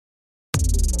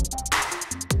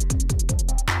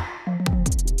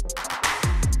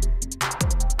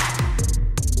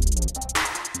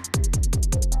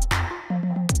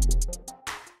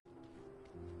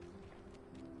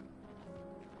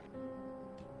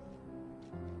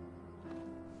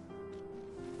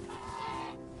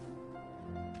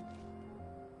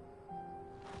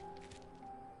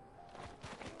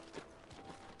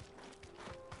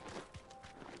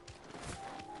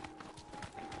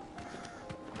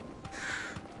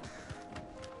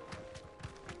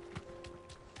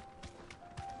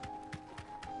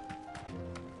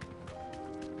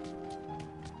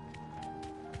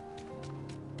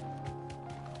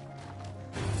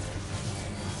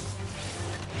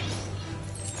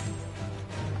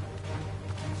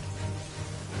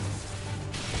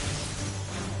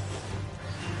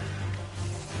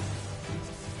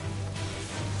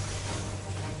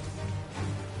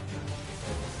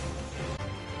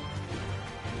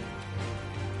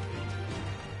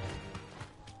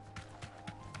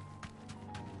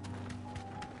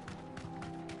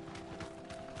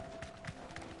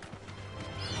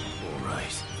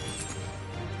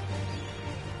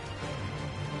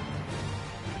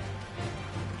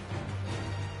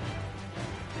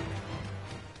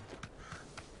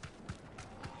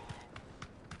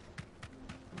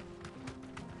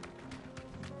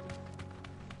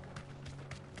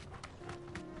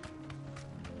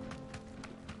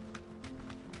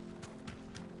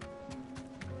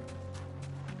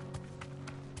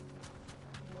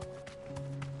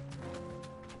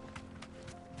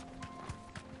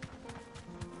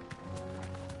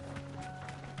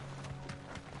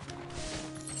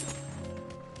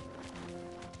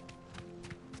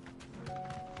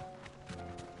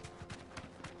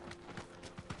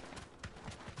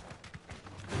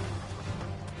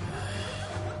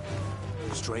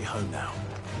straight home now.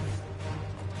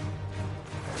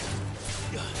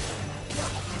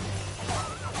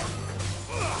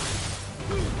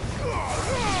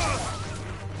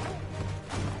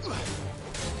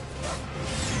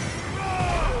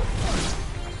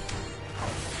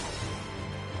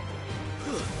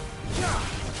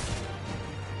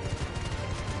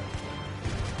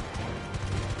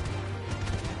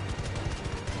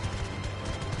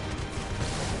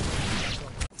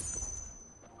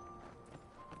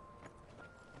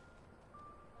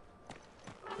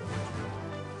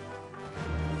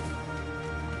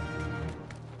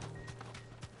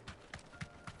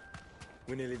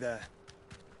 We're nearly there.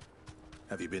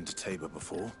 Have you been to Tabor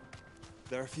before?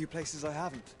 There are a few places I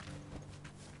haven't.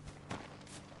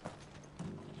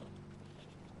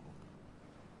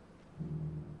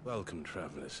 Welcome,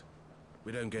 travelers.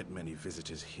 We don't get many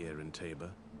visitors here in Tabor.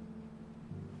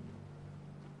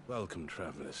 Welcome,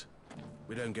 travelers.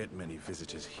 We don't get many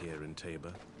visitors here in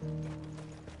Tabor.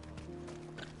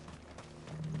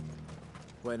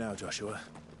 Where now, Joshua?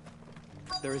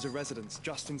 There is a residence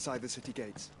just inside the city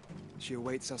gates. She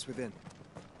awaits us within.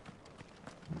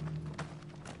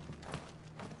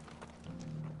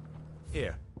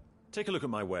 Here, take a look at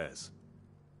my wares.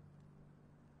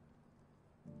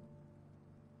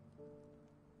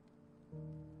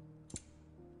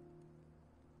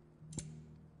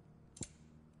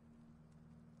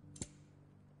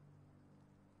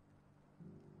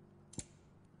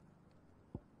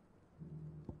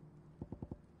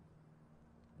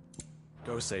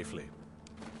 Go safely.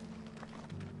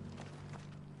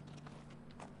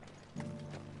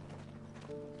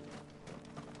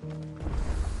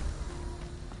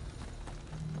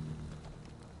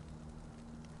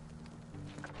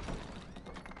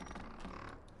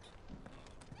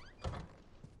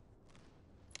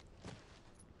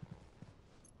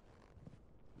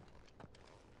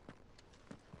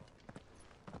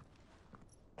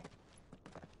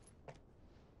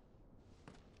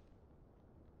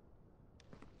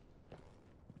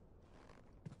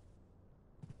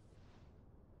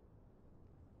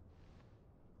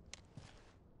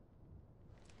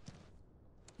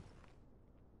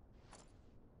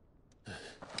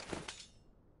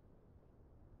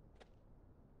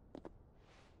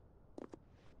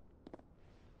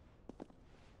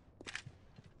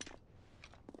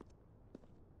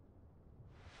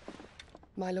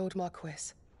 My Lord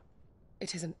Marquis,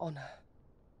 it is an honor.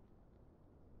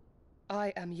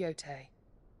 I am Yotei,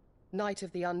 Knight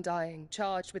of the Undying,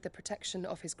 charged with the protection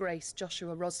of His Grace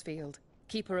Joshua Rosfield,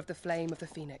 Keeper of the Flame of the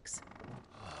Phoenix.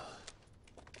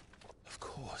 Of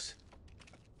course.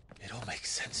 It all makes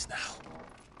sense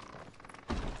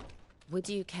now. Would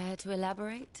you care to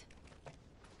elaborate?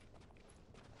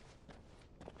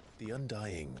 The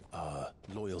Undying are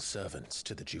loyal servants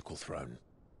to the ducal throne.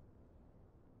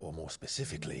 Or more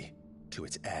specifically, to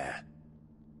its heir.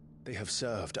 They have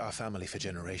served our family for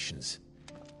generations,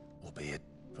 albeit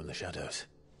from the shadows.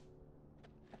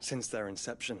 Since their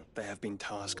inception, they have been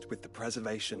tasked with the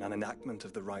preservation and enactment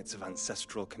of the rites of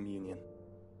ancestral communion.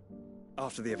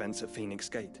 After the events at Phoenix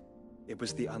Gate, it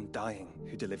was the Undying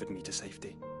who delivered me to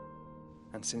safety.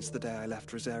 And since the day I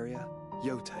left Rosaria,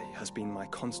 Yotei has been my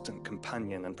constant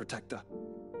companion and protector.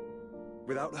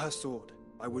 Without her sword,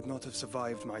 I would not have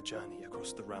survived my journey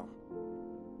across the realm.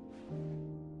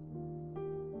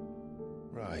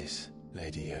 Rise,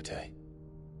 Lady Yotei.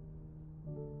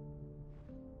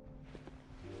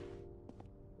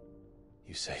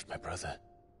 You saved my brother.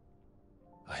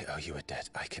 I owe you a debt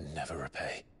I can never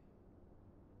repay.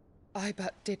 I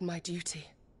but did my duty.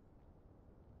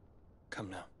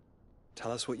 Come now.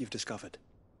 Tell us what you've discovered.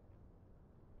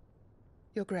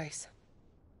 Your Grace.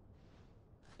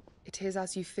 It is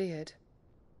as you feared.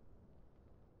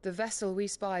 The vessel we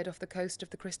spied off the coast of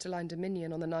the Crystalline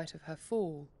Dominion on the night of her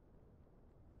fall.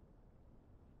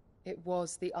 It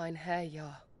was the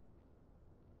Einherjar.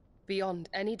 Beyond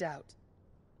any doubt.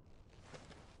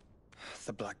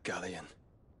 The Black Galleon.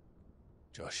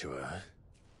 Joshua,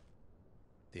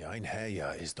 the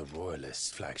Einherjar is the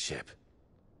Royalists' flagship.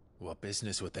 What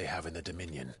business would they have in the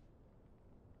Dominion?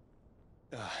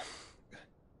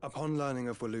 Upon learning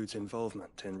of Waloed's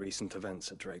involvement in recent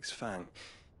events at Drake's Fang,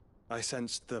 I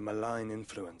sensed the malign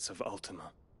influence of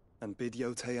Ultima, and bid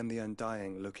Yotei and the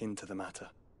Undying look into the matter.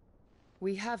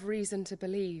 We have reason to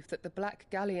believe that the Black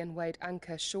Galleon weighed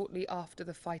anchor shortly after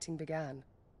the fighting began,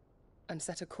 and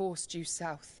set a course due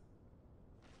south.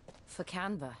 For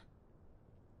Canva.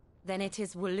 Then it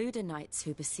is Waloed knights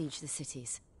who besiege the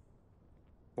cities.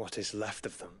 What is left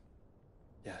of them,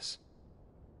 yes.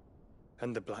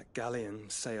 And the Black Galleon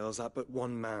sails at but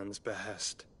one man's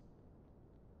behest.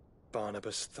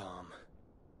 Barnabas Tharm.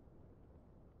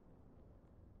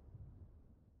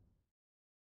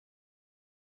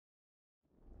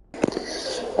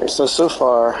 Alright, so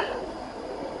far,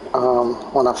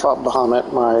 when I fought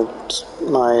Bahamut,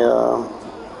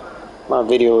 my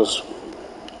video was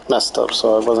messed up,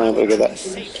 so I wasn't able to get that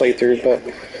playthrough,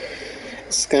 but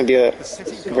it's going to be a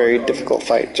very difficult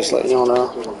fight, just letting y'all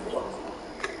know.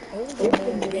 All the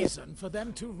more reason for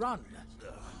them to run.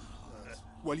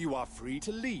 Well, you are free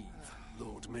to leave,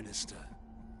 Lord Minister.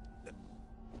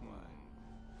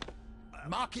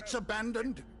 Markets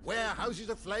abandoned, warehouses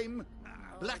aflame,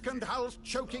 blackened hulls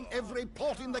choking every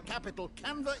port in the capital.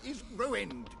 Canva is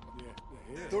ruined.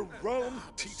 The realm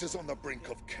teeters on the brink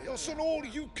of chaos, and all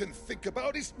you can think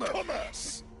about is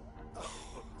commerce.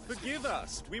 Forgive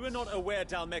us. We were not aware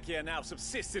Dhalmekia now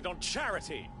subsisted on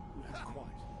charity.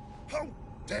 How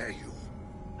dare you?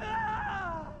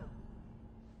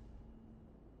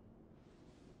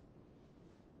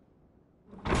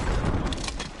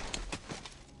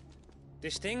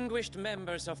 Distinguished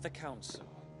members of the Council,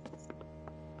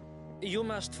 you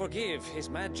must forgive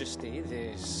His Majesty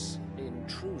this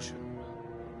intrusion.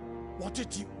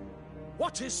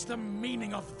 What is the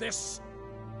meaning of this?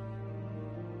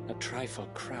 A trifle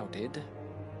crowded,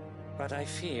 but I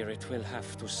fear it will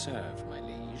have to serve, my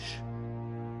liege.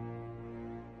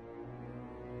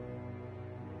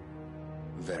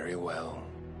 Very well.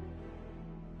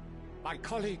 My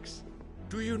colleagues,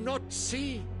 do you not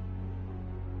see?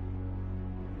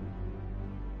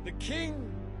 The King!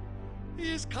 He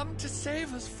has come to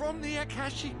save us from the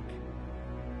Akashic!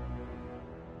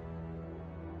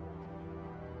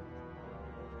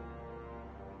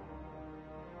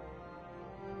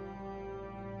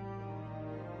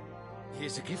 He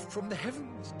is a gift from the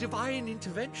heavens, divine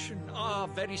intervention, our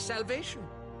very salvation.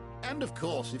 And of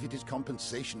course, if it is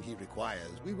compensation he requires,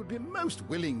 we would be most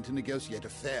willing to negotiate a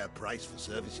fair price for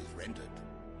services rendered.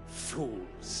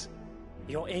 Fools!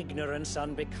 Your ignorance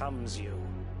unbecomes you.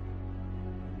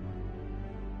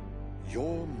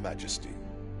 Your Majesty,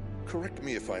 correct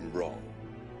me if I'm wrong,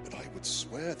 but I would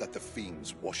swear that the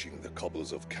fiends washing the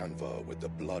cobbles of Canva with the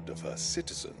blood of her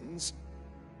citizens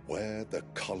wear the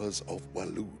colors of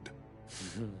Waloed.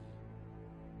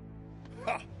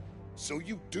 Ha! So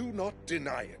you do not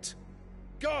deny it.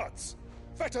 Guards,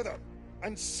 fetter them,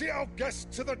 and see our guests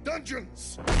to the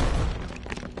dungeons!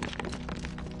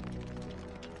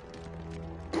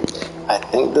 I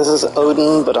think this is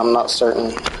Odin, but I'm not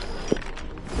certain.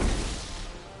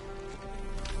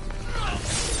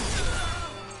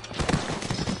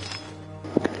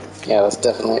 Yeah, that's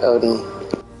definitely Odin.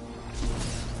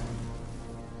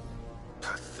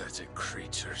 Pathetic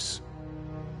creatures.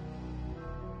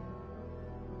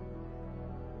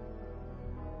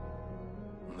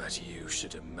 That you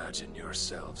should imagine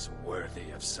yourselves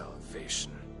worthy of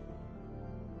salvation.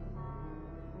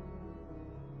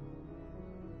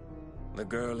 The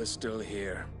girl is still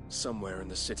here, somewhere in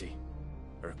the city.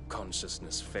 Her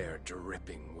consciousness fair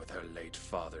dripping with her late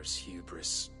father's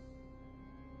hubris.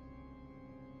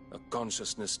 A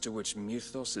consciousness to which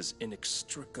Mythos is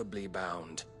inextricably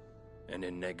bound and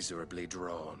inexorably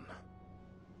drawn.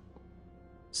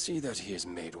 See that he is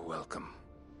made welcome.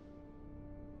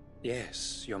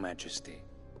 Yes, Your Majesty.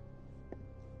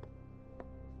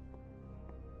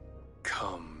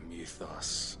 Come,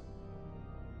 Mythos.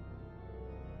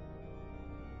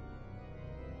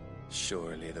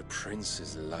 Surely the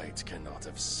prince's light cannot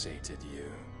have sated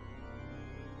you.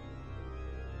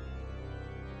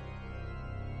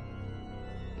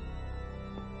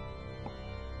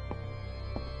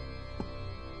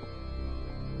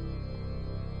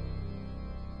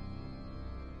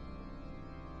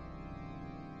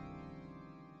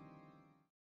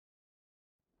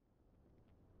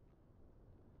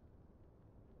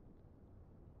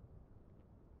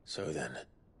 So then,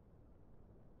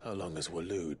 how long has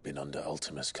Waloed been under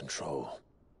Ultima's control?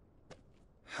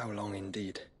 How long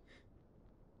indeed?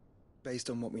 Based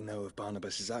on what we know of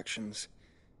Barnabas's actions,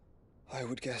 I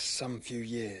would guess some few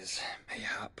years,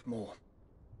 mayhap more.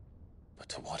 But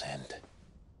to what end?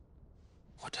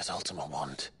 What does Ultima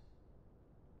want?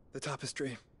 The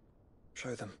tapestry.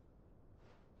 Show them.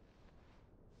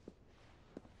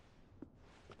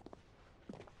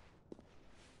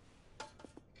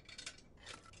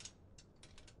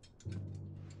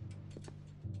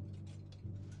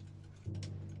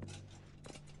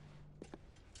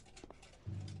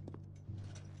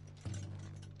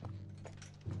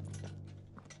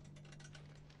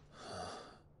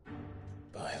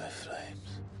 By the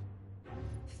flames.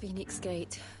 Phoenix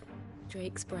Gate,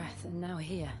 Drake's Breath, and now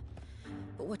here.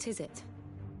 But what is it?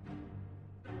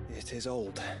 It is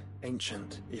old,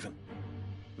 ancient, even.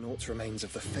 Naught remains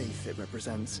of the faith it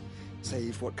represents,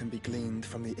 save what can be gleaned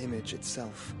from the image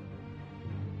itself.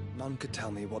 None could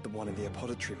tell me what the one in the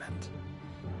apothecary meant.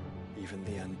 even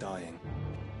the Undying.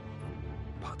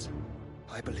 But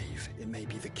I believe it may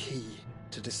be the key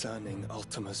to discerning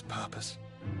Ultima's purpose.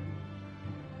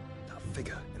 That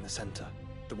figure in the center,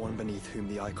 the one beneath whom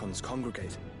the icons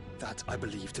congregate, that I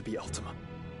believe to be Ultima.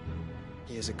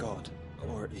 He is a god,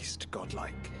 or at least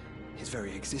godlike. His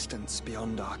very existence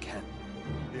beyond our ken.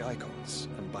 The icons,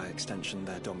 and by extension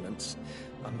their dominants,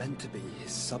 are meant to be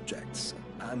his subjects,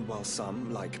 and while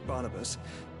some, like Barnabas,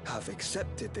 have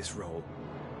accepted this role,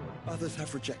 others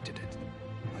have rejected it.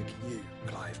 Like you,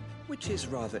 Clive, which is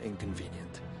rather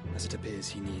inconvenient, as it appears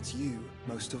he needs you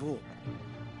most of all.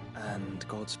 And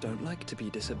gods don't like to be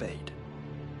disobeyed.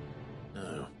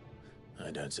 No,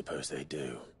 I don't suppose they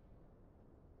do.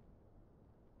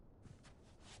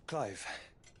 Clive,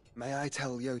 may I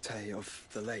tell Yote of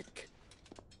the lake?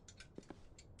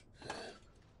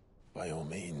 By all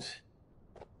means.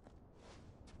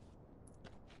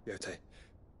 Yote,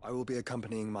 I will be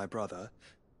accompanying my brother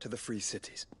to the Free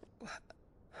Cities.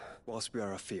 Whilst we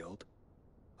are afield,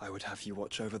 I would have you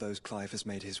watch over those Clive has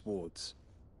made his wards.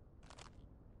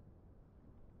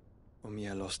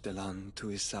 Omielos delan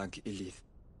tuisag ilith.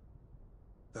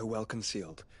 Though well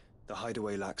concealed, the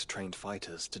hideaway lacks trained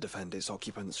fighters to defend its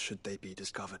occupants should they be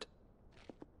discovered.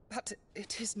 But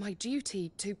it is my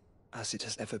duty to... As it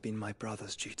has ever been my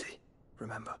brother's duty,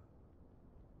 remember.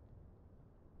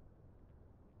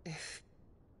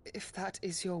 If that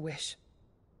is your wish,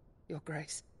 Your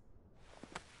Grace.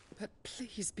 But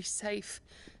please be safe.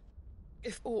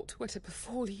 If aught were to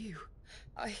befall you,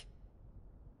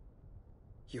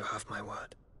 You have my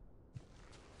word.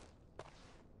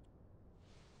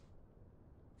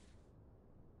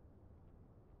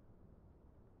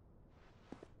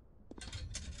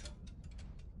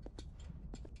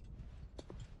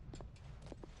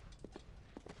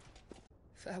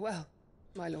 Farewell,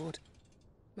 my lord,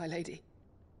 my lady.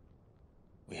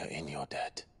 We are in your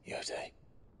debt, Yote.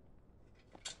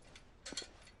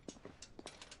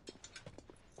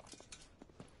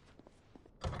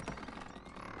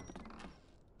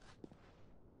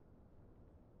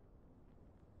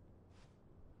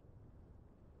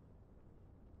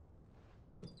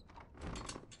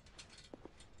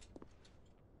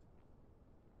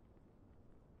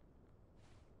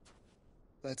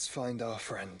 Let's find our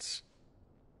friends.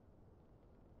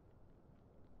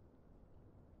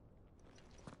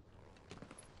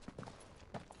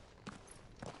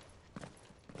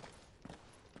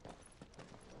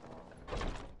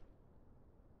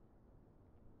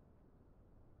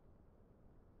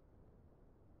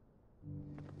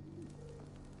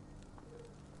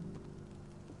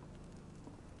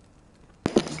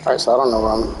 Alright, so I don't know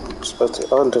where I'm supposed to.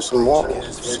 Oh, there's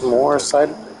some more side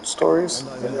stories.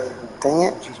 Dang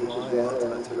it.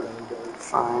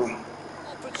 Fine.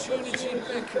 Opportunity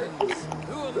beckons.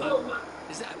 Who am I?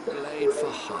 Is that blade for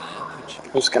hire?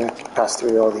 I'm just gonna pass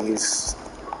through all these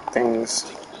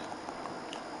things.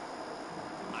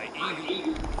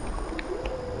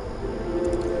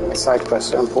 The side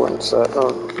quests are important, so,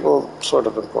 well, sort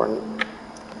of important.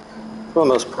 For the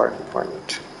most part,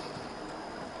 important.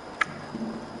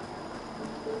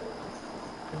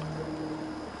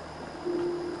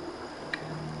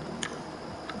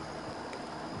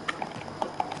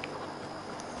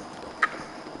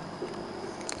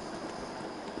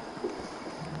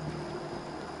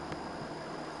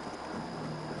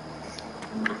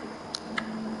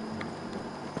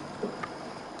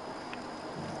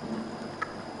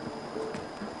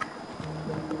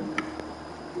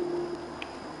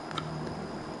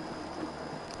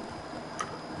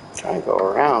 Try and go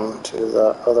around to the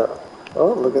other.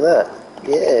 Oh, look at that!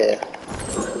 Yeah,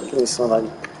 give me some like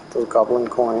those goblin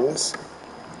coins.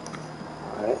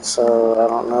 All right, so I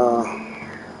don't know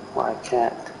why I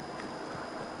can't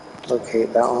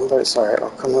locate that one, but it's alright. I'll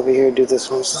come over here, do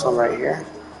this one. So I'm right here.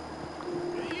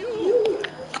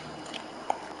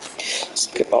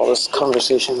 Skip all this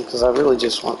conversation because I really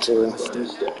just want to.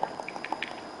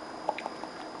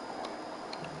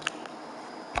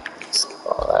 Skip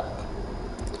all that.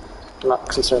 I'm not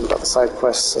concerned about the side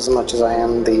quests as much as I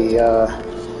am the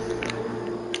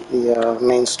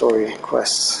main story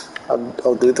quests.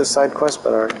 I'll do the side quests,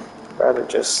 but I'd rather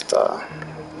just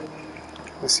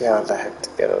let's see how the heck to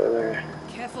get over there.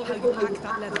 Careful how you pack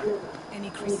that leather. Any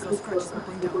creases or scratches will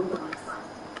bring down the price.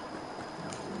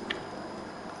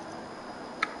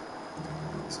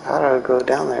 So how do I go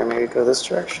down there? Maybe go this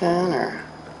direction, or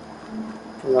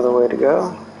another way to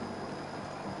go?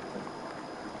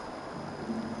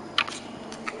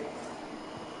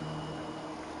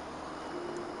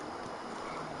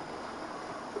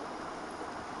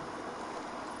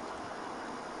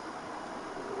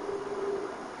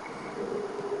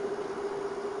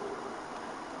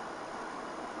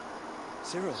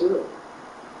 Cyril.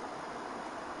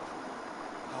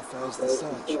 How fares the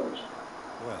search?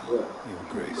 Well, Your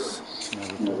Grace, my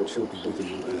report shall be with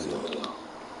you ere long.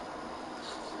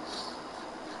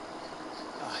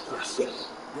 Ah, yes.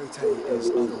 Yotei is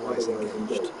otherwise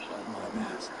engaged at my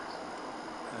behest.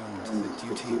 And the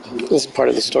duty of... This is part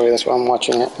of the story, that's why I'm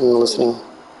watching it and listening.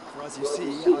 For as you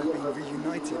see, I've been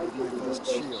reunited with my first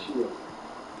shield.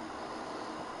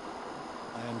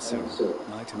 I am Cyril,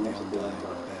 Knight of the Undying and bearer of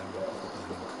the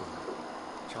Burning Core,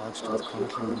 charged with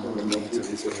chronicling the mortal deeds of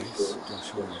His Grace,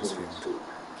 Joshua Rosfield,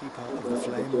 keeper of the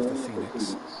Flame of the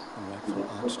Phoenix and rightful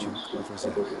Archduke of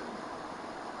Rosaria.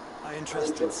 I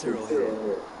entrusted Cyril here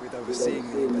with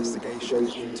overseeing the investigation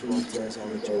into Optima's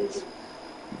origins.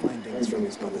 Findings from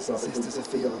his brothers and sisters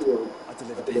afield are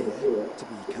delivered here to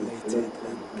be collated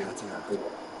and catalogued.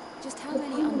 Just how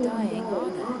many Undying are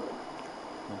there?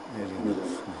 Not nearly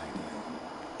enough, my dear.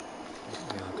 But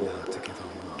we are glad to give our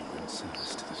all in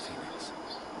service to the Phoenix.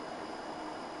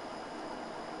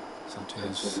 Such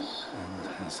is, and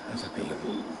has ever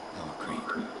been, our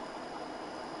creed.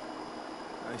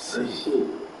 I see.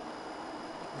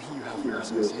 You have your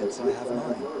associates, I have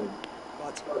mine.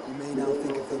 But you may now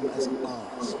think of them as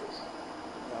ours.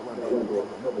 That won't be a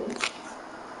problem. Will it?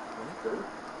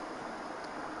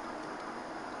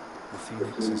 The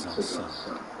Phoenix is our sun,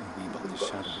 and we but the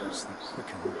shadows that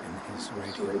quicken in his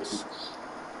radiance.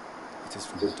 It is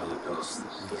from the darkness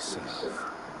that we serve,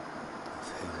 of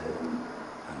him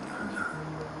and now you.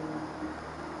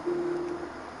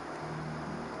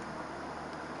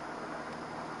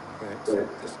 I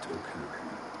accept this token.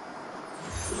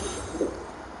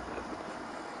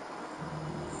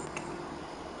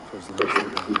 For as long as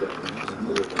the dark lives, the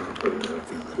light will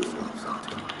reveal themselves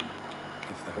unto you,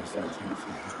 if there is nothing to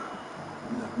fear.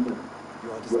 No. You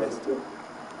are dismissed. Your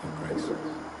Grace.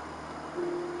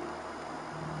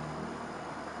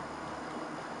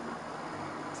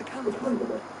 To Canva.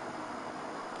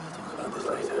 We'll talk about this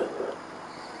later.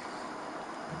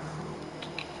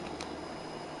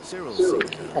 Cyril's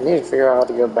secret. I need to figure out how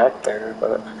to go back there,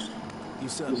 but... You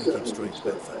certainly keep strange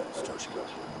bedfellows, Joshua.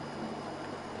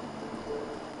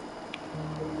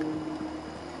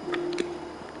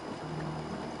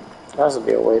 There has to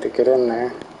be a way to get in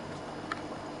there.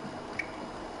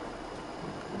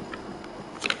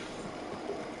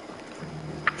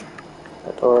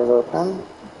 The door is open.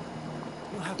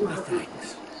 You'll have my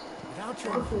thanks. Without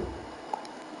your lessons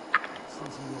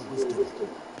and your wisdom,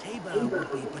 Tabor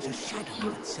would be but a shadow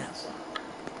of itself.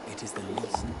 It is the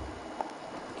least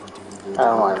we can do. I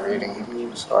don't mind reading.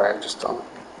 I'm sorry, I just don't.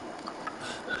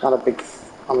 Not a big.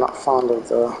 I'm not fond of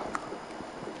that.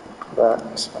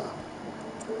 So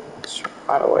let's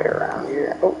find a way around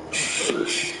here. Oh,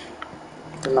 sheesh!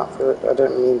 Did not feel it. I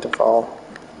didn't mean to fall.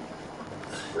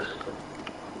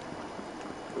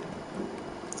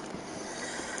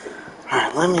 All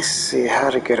right, let me see how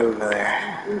to get over there.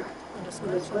 Have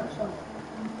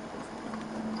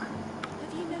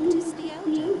you noticed the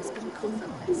elder has been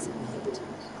coughing less at night?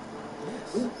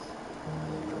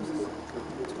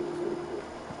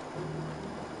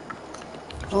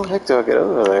 How the heck do I get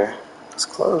over there? It's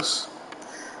close. I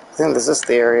think this is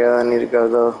the area I need to go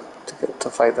though to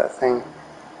fight that thing.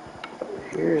 But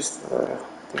here's the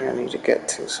thing I need to get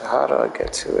to. So how do I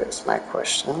get to it? Is my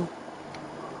question.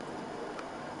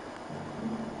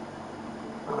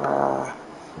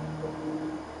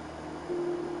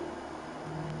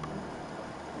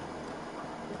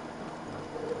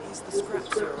 Here's the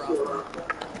scraps you're after.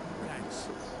 Thanks.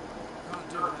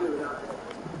 Can't do that.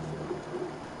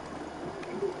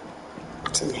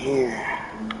 What's in here?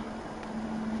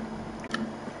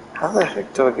 How the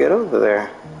heck do I get over there?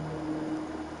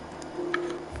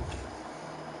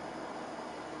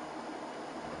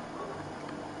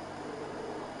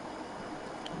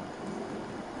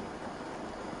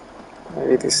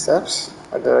 Maybe these steps?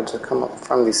 Or did I just come up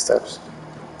from these steps?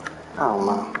 I don't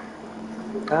know.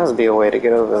 There has to be a way to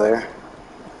get over there.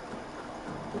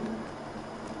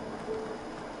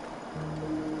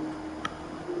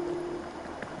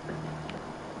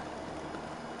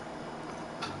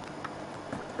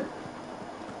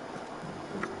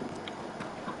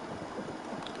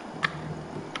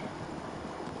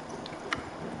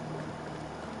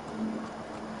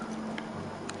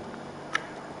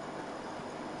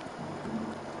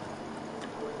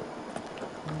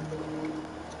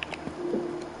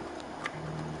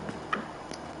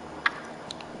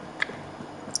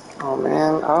 Oh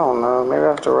man, I don't know. Maybe I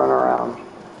have to run around.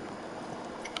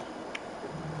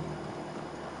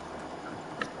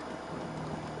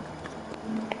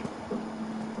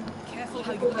 Careful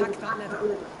how you pack that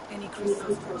leather. Any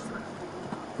crystals cross.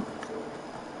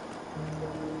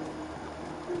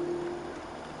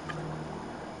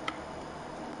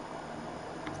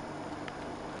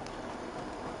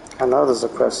 I know there's a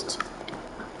quest.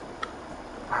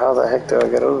 How the heck do I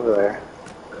get over there?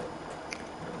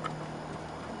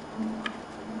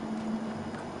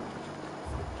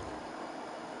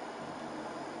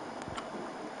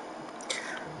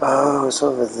 Oh, it's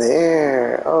over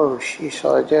there. Oh, sheesh.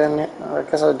 I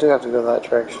guess I do have to go that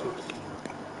direction.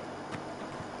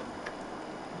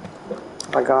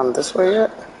 Have I gone this way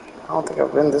yet? I don't think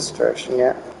I've been this direction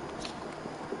yet.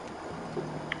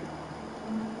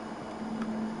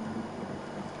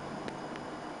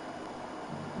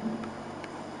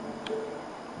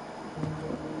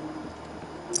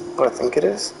 What I think it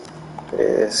is? It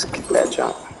is. Get that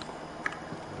jump.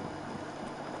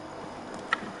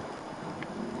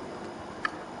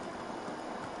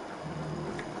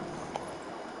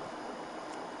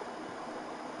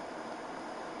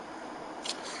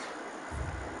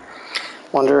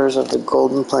 Wanderers of the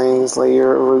Golden Plains, lay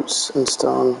your roots in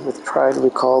stone. With pride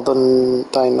recall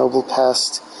thy noble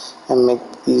past, and make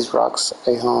these rocks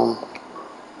a home.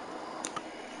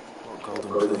 What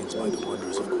Golden Plains might the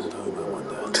Wanderers have called home, I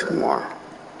wonder? 2 more.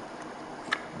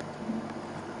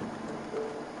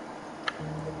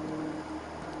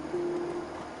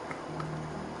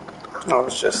 I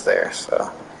was just there, so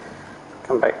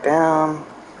come back down.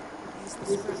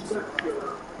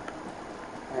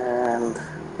 And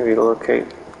maybe locate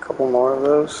a couple more of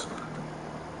those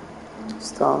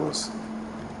stones.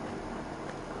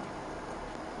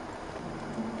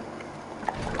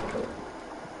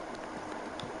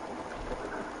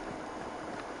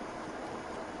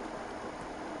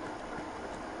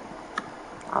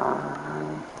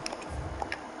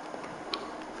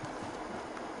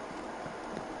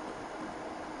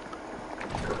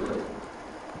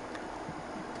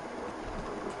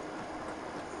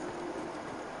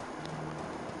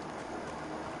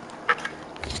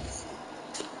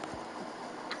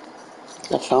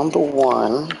 I found the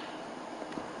one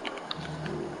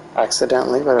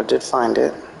accidentally, but I did find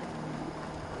it.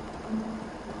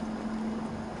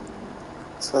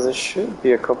 So there should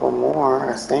be a couple more,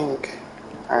 I think.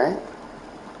 Alright.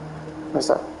 Where's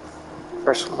that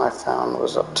first one I found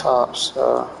was up top,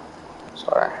 so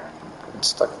sorry. It's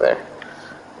stuck there.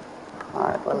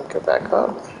 Alright, let me go back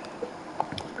up.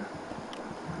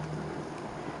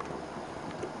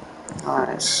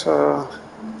 Alright, so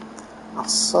I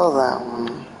saw that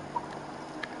one.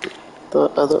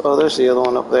 There's the other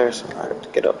one up there, so I have to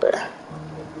get up there.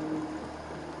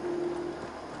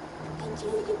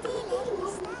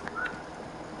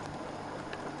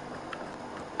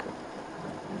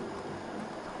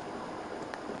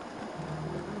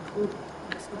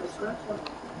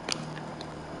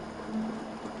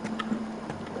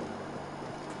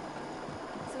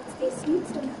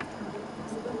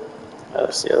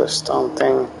 That's the other stone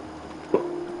thing.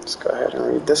 Let's go ahead and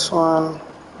read this one.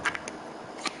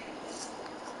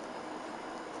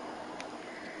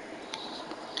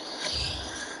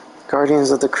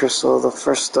 Guardians of the Crystal, the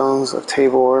first stones of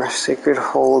Tabor, sacred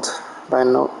hold by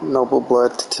noble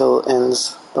blood till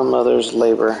ends the mother's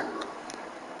labor.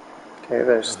 Okay,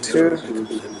 there's 2.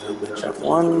 Got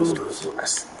 1. I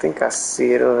think I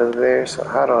see it over there, so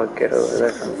how do I get over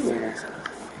there from here?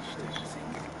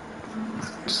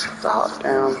 Just have to hop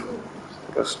down.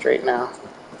 Go straight now.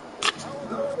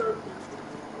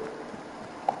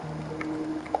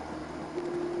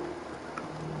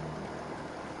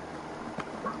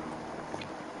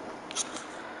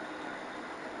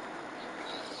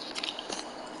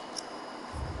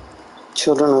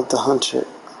 Children of the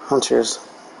hunters,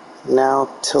 now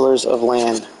tillers of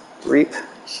land, reap,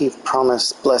 heap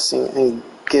promised blessing, and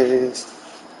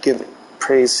give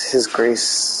praise his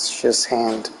gracious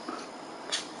hand.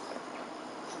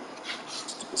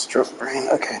 Stroke brain,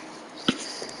 okay.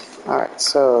 Alright,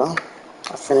 so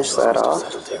I finished that off.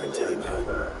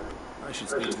 I should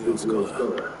speak to the old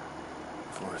scholar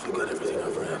before I forget everything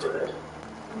I've read.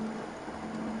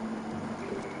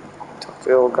 Talk to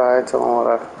the old guy, tell him what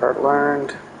I've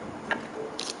learned.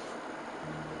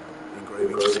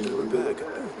 Engraving scuba bag.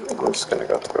 I'm just gonna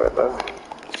go through it though.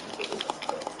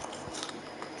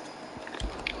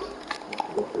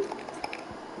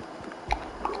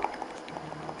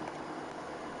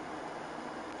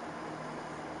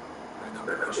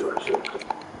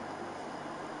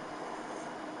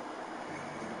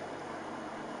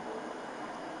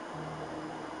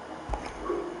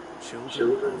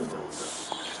 Children of the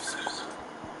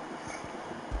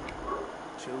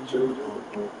Children of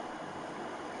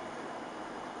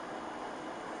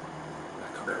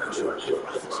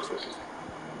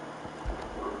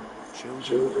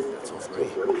Children, that's all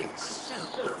 3. So,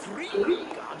 3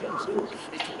 guardians.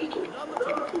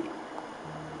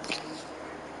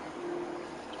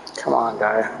 Come on,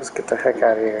 guy. Let's get the heck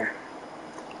out of here.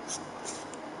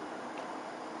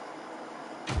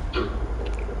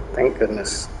 Thank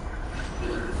goodness.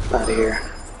 Not here.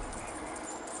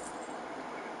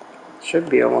 Should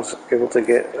be almost able to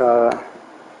get,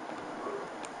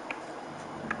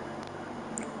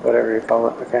 whatever you call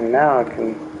it. Okay, now I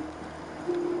can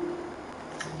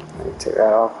take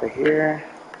that off of here.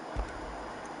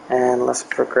 And let's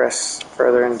progress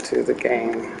further into the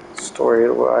game,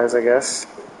 story-wise, I guess.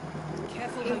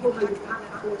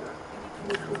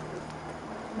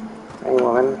 Hey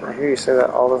woman, I hear you say that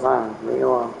all the time. Leave me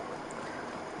alone.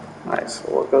 Alright, so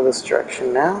we'll go this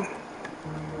direction now.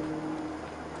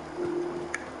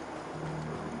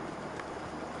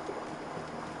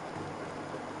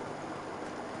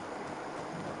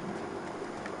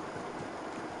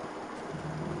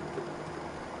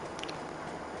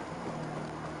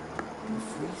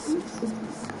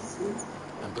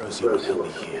 Ambrosia will help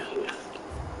me here.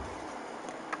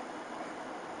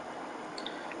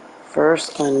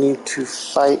 First, I need to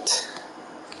fight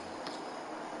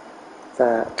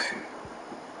that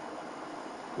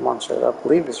monster that I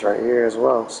believe is right here as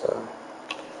well, so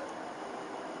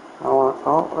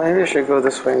maybe I should go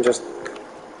this way and just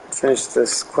finish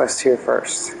this quest here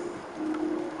first. Are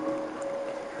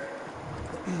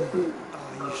you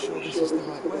sure this is the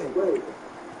right way?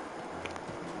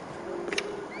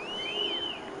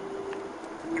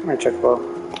 Come here, Chocobo.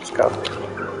 Let's go.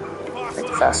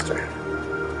 Make it faster.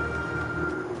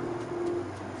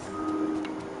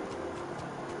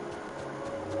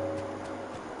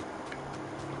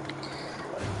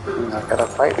 I gotta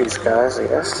fight these guys, I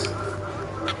guess.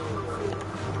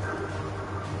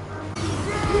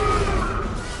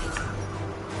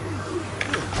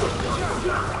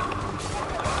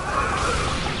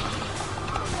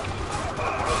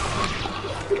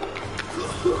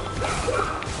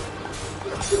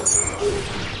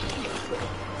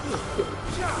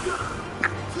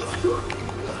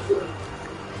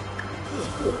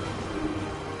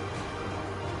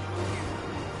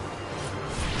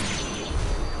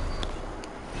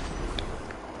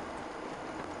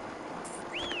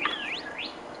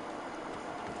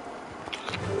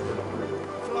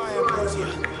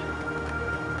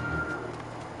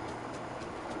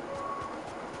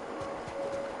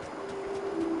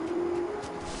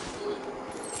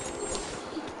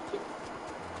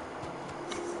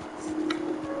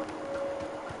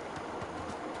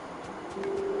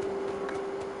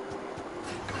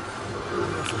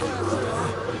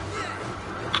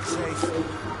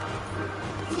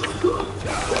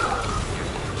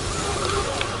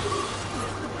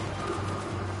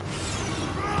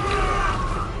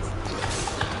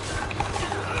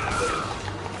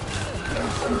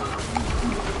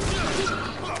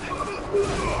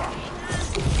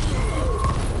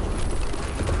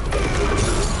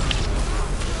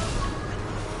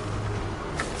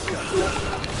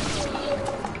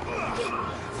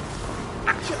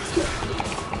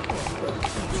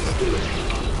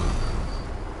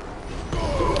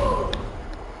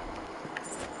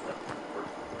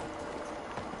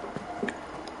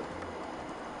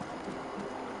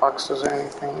 Boxes or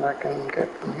anything I can get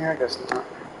from here? I guess not.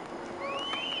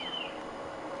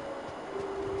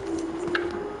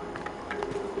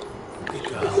 Good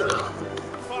girl.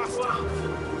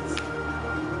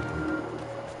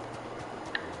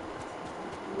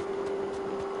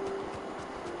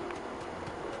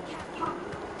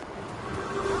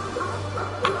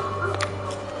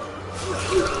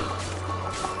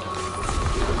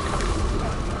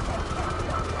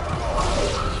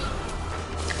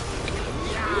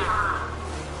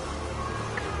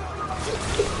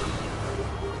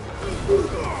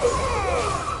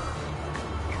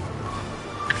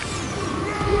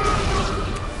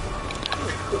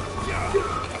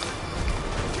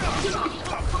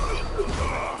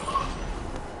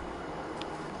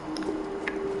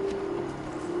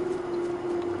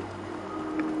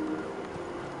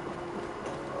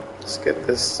 Let's get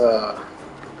this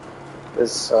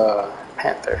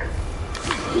panther.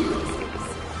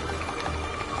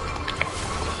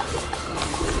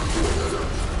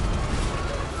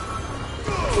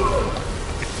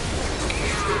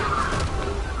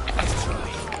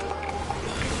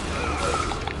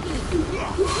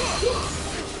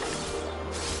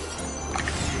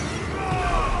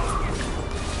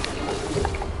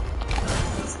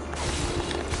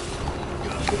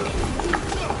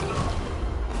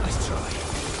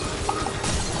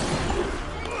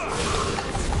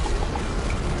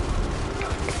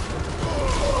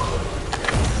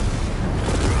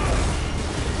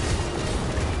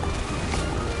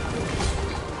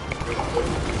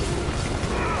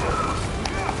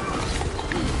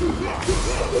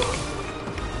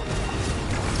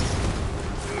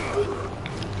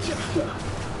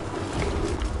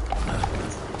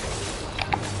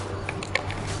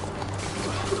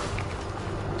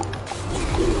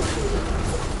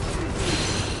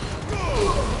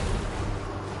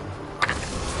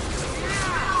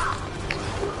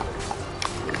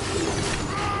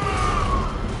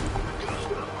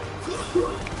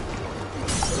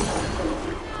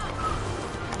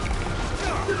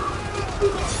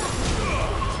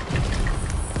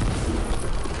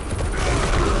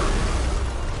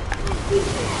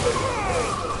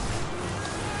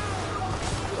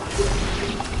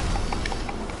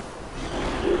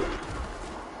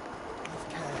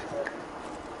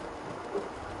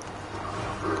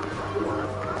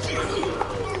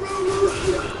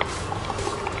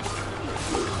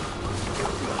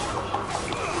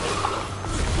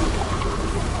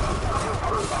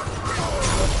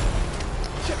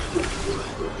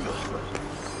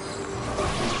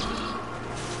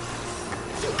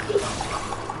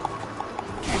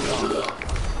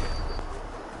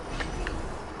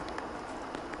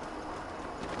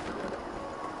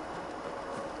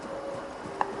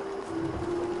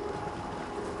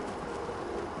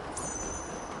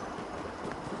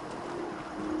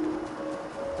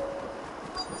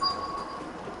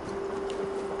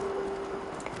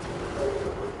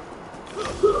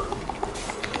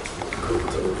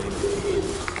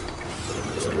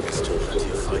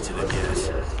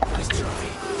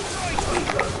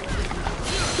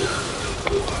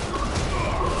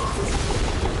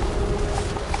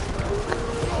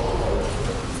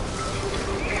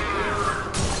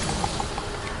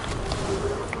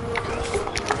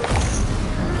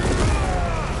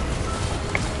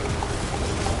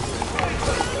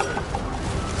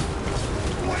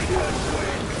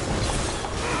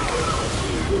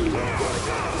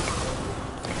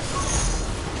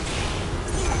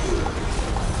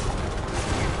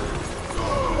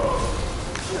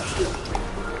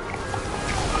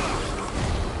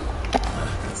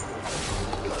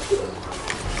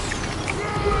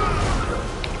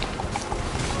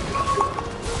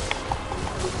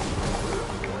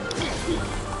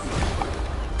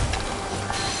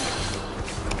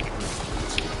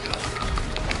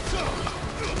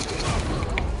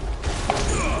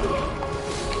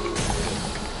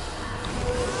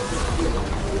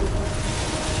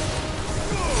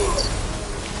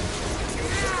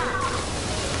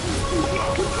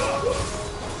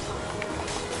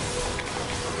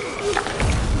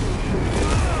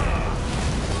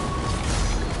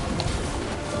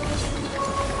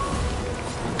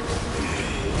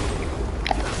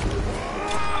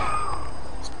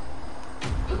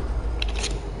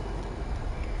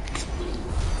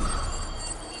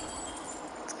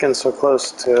 Getting so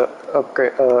close to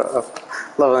upgrade,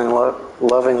 leveling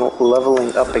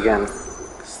up again.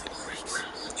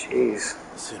 Jeez.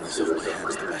 The sooner it's off my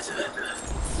hands, the better.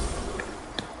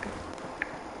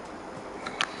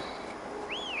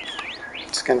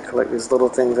 Just gonna collect these little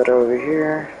things that are over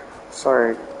here.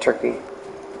 Sorry, turkey.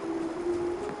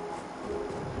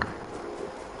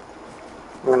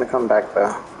 I'm gonna come back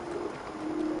though.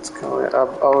 It's kind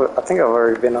of, I think I've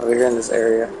already been over here in this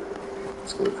area.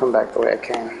 Just gonna come back the way I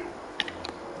came.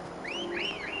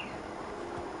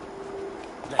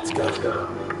 Let's go.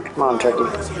 Come on, turkey.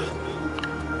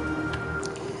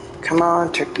 Come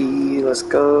on, turkey. Let's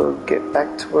go get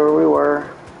back to where we were.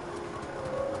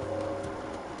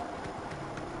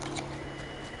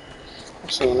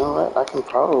 Actually, you know what? I can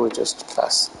probably just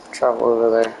fast travel over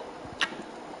there.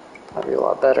 That'd be a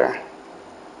lot better.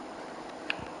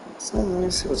 So let me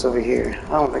see what's over here.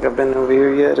 I don't think I've been over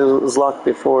here yet. It was locked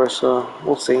before, so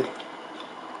we'll see.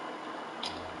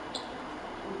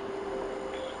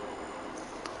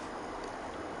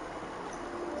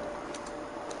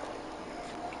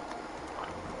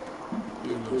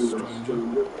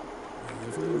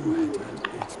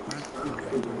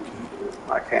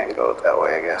 I can't go that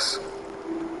way, I guess.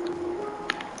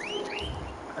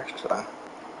 Actually,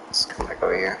 let's come back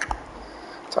over here.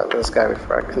 Talk to this guy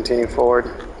before I continue forward.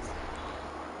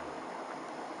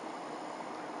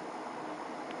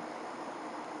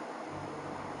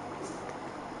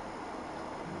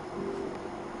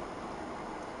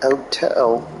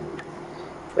 L,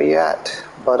 where you at,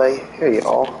 buddy? Here you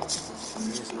all.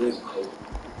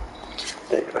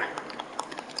 There you go.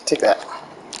 Take that.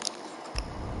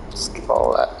 Skip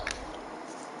all that.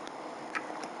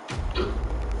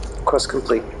 Quest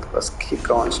complete. Let's keep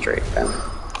going straight then.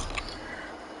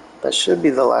 That should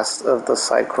be the last of the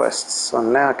side quests, so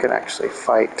now I can actually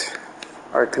fight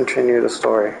or continue the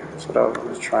story. That's what I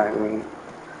was trying to mean.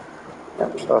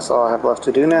 Yep, so that's all I have left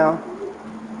to do now.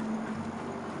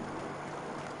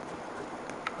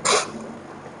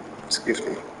 Excuse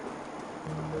me.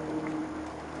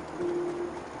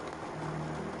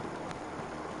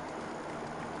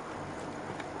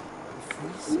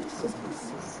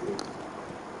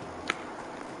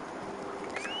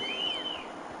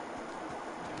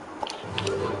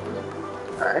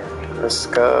 Alright, let's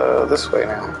go this way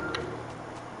now.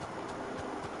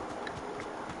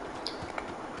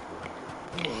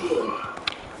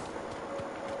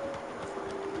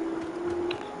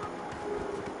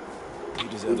 You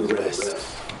deserve a rest.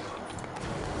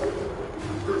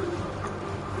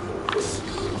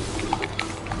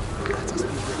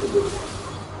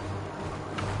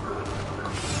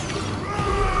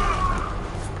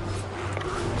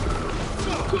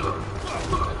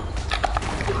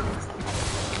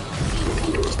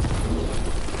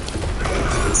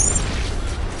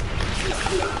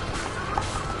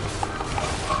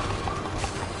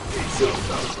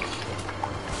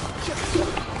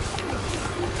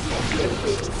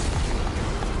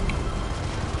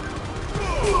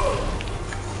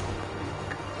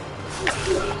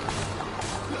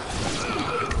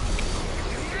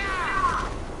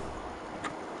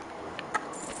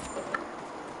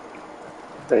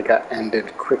 They got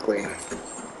ended quickly.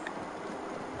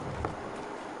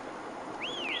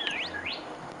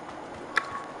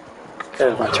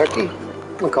 There's my turkey.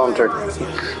 I'm gonna call him turkey.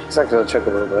 It's actually a chuck a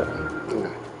little bit.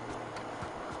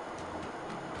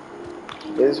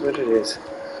 It is what it is.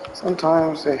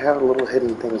 Sometimes they have little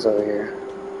hidden things over here.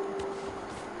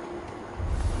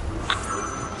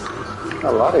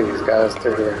 A lot of these guys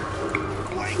through here.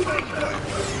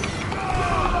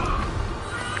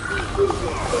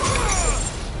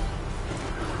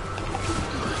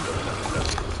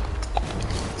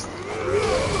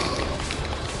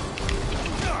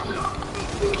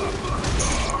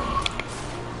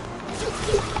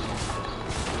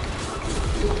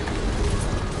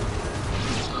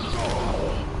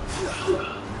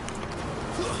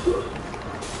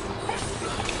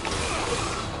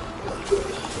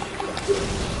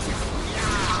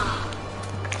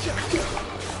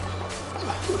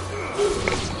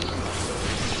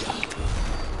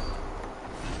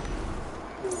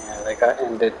 got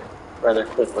ended rather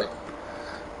quickly.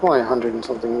 Only 100 and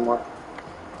something more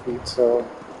feet, so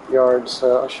yards,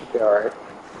 so I should be alright.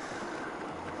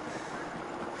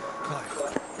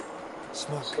 Clive,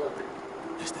 smoke.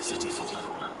 Is the city full?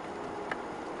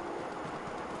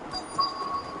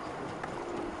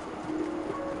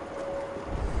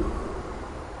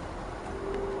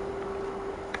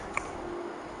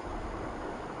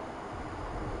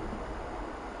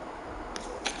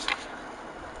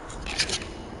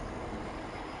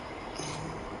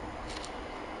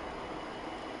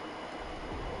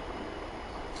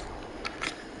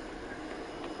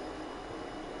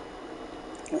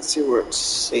 Let's see where it's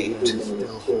saved.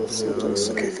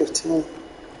 Okay, 15. Do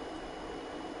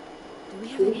we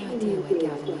have any idea where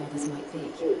Gav and the others might be?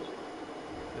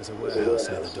 There's a warehouse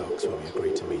near the docks where we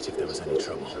agreed to meet if there was any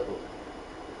trouble.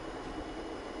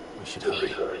 We should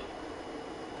hurry.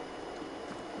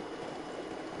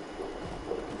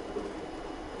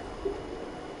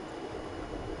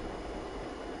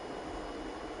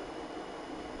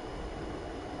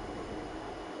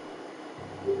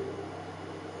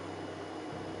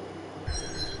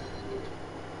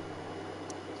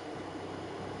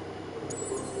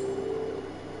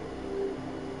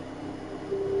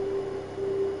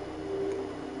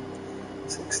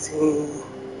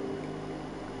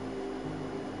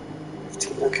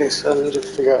 Okay, so I need to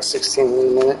figure out 16 in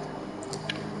a minute.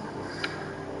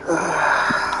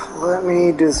 Let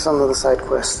me do some of the side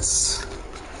quests.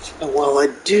 And while I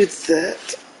do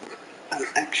that, I'm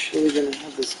actually going to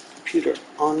have this computer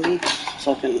on me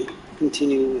so I can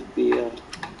continue with the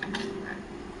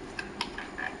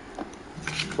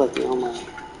collecting all my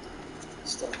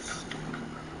stuff.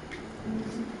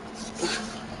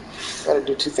 Gotta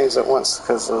do two things at once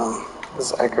because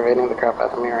this is aggravating the crap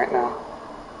out of me right now.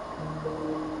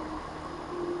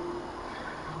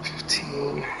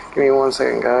 15. Give me 1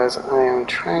 second, guys. I am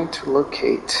trying to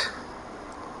locate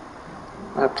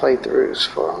my playthroughs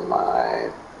for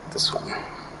this one.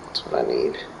 That's what I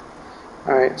need.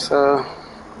 Alright, so...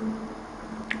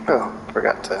 Oh,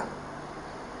 forgot to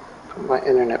put my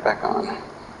internet back on.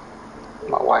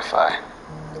 My Wi-Fi.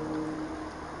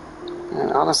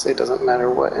 And honestly, it doesn't matter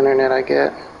what internet I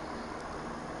get.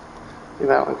 Do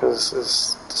that one because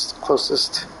this is the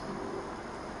closest.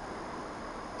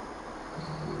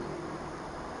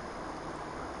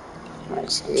 Alright,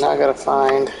 so now I gotta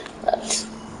find that.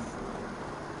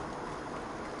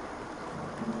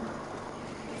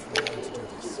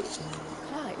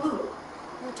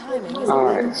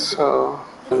 Alright, so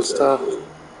and stuff.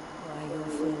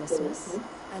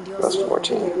 That's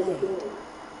 14.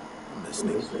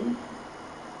 Listening.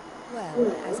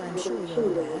 Well, as I'm sure you're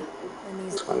aware, when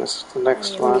these This is the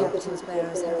next one. captain's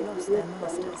bearers have lost their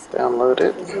masters, Download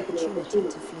it. taken the opportunity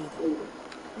to flee them.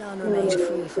 None remain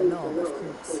free for long, of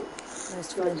course.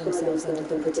 Most find themselves under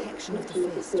the protection of the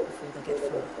Fist before they get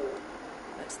far.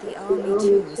 But the army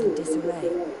too is in disarray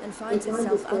and finds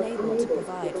itself unable to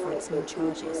provide for its new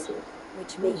charges,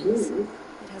 which means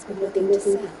it has been looking to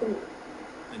sell.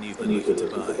 And you've been looking to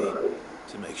buy,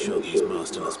 to make sure these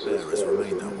masterless bearers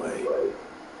remain that way.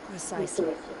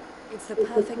 Precisely. It's the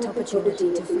perfect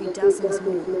opportunity to free dozens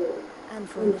more, and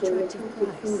for an attractive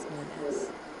price, no less.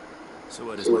 So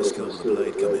where does my skill with the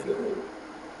blade come in?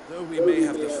 Though we may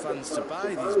have the funds to buy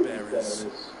these bearers,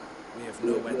 we have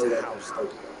nowhere to house them.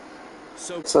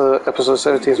 So episode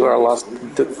 17 is where I lost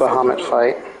the Bahamut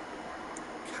fight.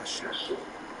 Cashless.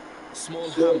 A small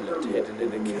hamlet hidden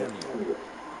in a canyon.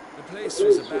 The place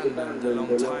was abandoned a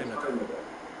long time ago,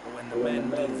 but when the men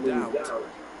moved out,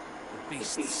 the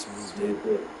beasts moved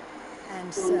in.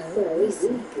 And so, we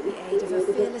seek the aid of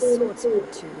a fearless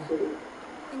swordsman to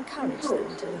encourage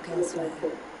them to look elsewhere.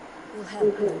 You'll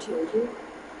help, won't you?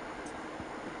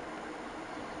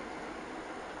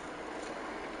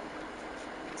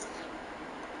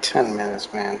 $10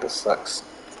 minutes, man. This sucks.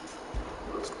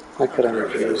 I could have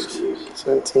refused.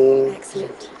 17.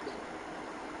 Excellent.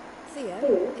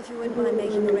 Theo, if you wouldn't mind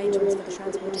making arrangements for the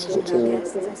transportation of our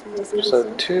guests as we discussed.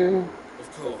 So 2.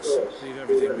 Of course, leave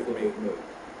everything with me.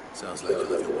 Sounds like you'll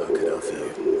have your work cut out for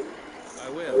you. I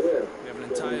will. We have an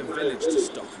entire village to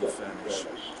stock and furnish.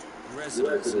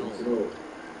 Residents and all.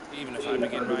 Even if I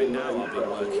begin right now, I'll be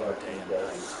working day and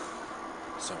night.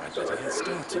 So I'd better get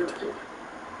started.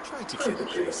 Try to clear the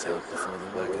place out before the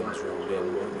wagons roll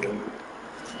in, won't you?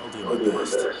 I'll do my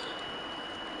best.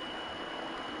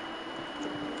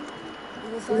 You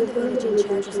will find the village in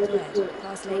Chadras Thread,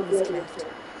 past Laney's Cleft.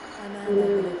 A man there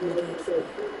will open the gate for you.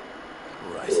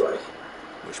 Right.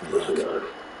 Wish me luck.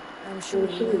 I'm sure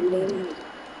you won't need it.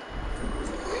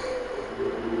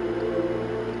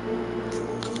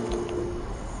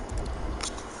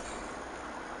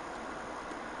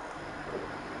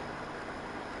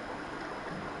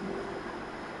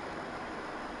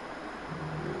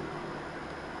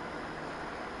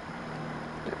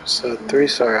 So 3,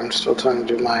 sorry, I'm still trying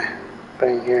to do my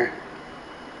thing here.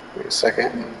 Wait a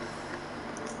second.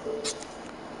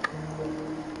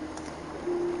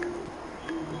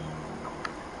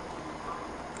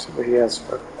 See what he has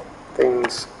for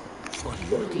things. What are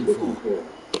you looking for?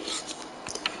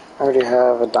 I already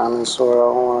have a diamond sword, I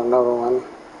want another one.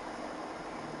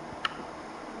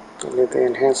 I need the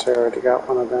enhancer, I already got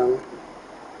one of them.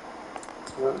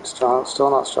 Still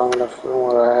not strong enough for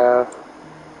what I have.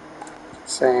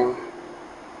 Same.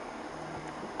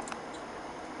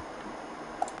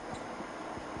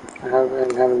 I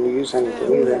haven't having to use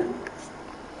anything either.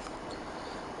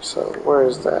 So where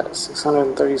is that?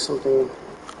 630 something.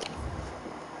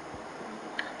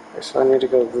 Okay, so I need to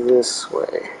go this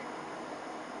way.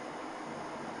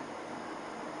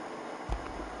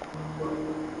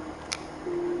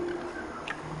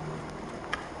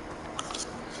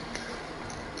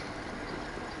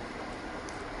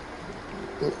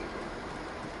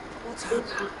 What's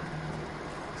happening?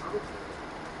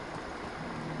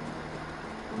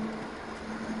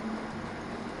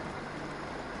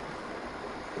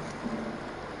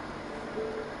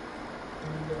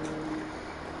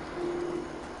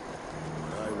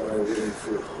 I wouldn't give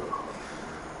for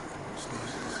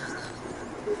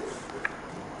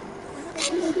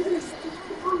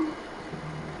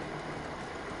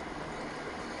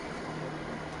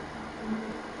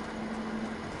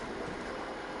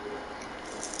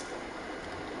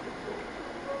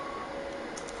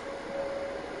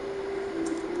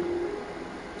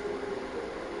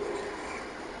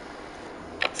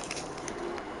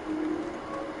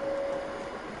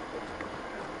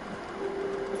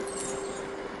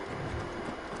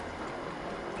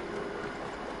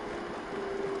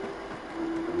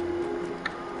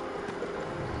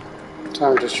So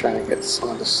I'm just trying to get some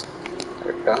of this.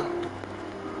 There we go.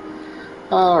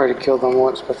 I already killed them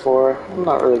once before. I'm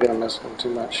not really going to mess with them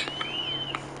too much.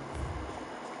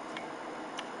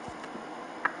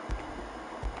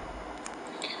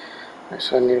 Alright,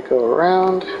 so I need to go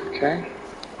around. Okay.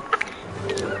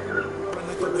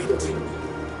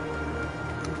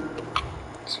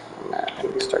 So I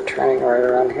need to start turning right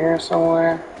around here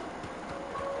somewhere.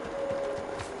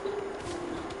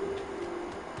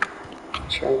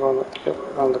 I'm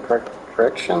going the correct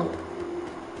direction.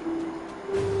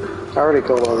 I already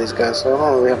killed all these guys, so I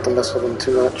don't really have to mess with them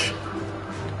too much.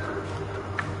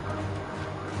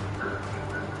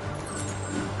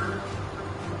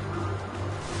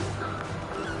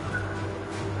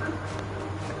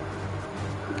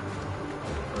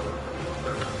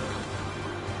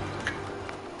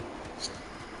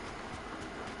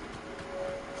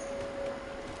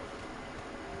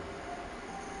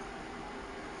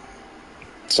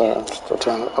 So I'm still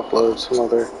trying to upload some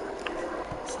other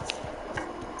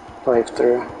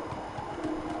playthrough.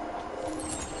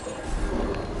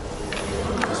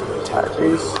 Alright,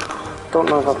 these. Don't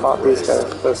know if I fought these guys,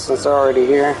 but since they're already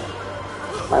here,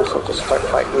 might as well just start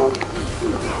fighting them.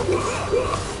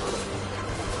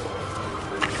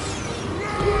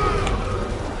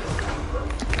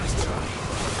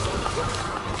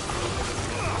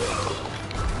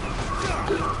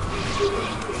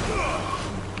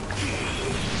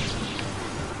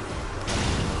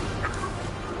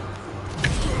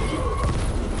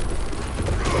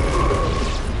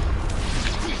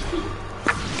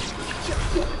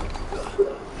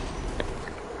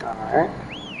 Alright.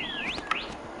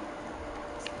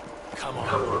 Come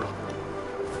on.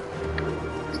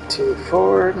 Continue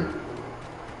forward.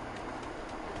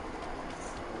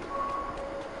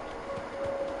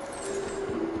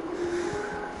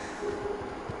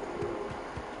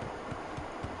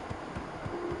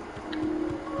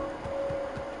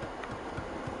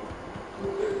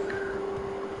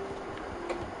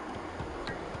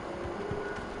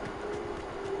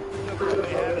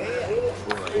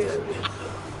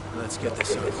 Let's get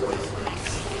this over with.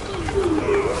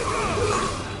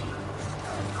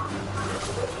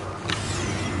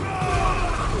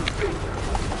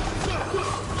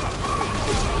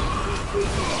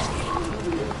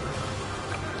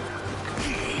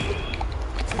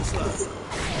 Too slow.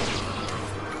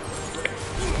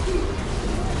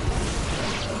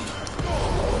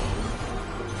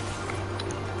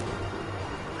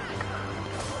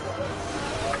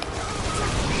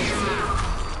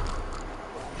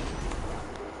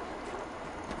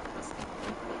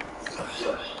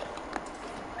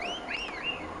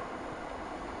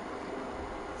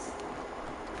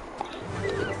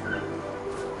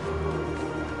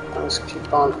 Let's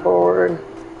keep on forward.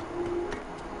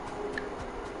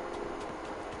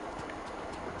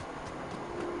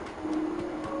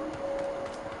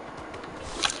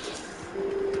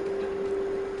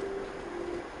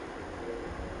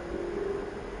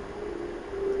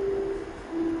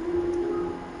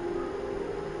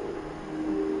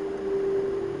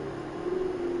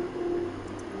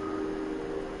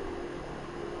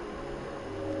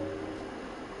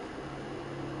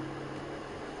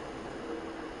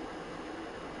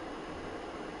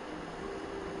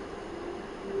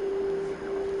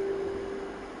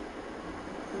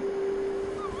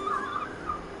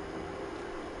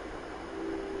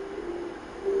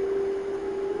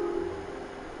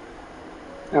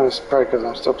 No, it's probably because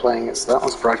I'm still playing it, so that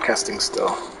one's broadcasting still.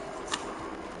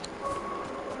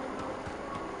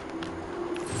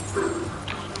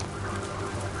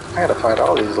 I gotta fight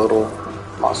all these little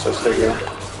monsters figure.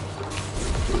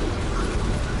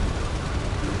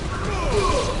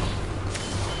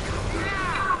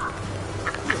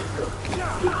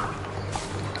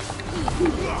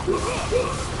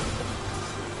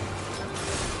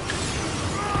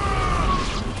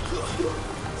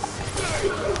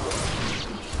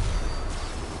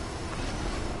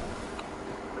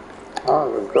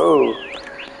 Oh, go,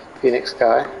 Phoenix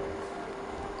guy.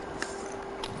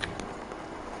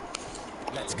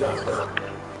 Let's go.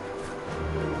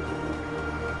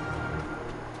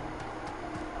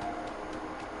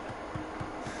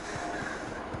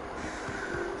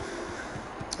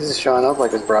 This is showing up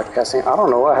like it's broadcasting. I don't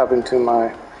know what happened to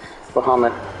my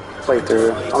Bahamut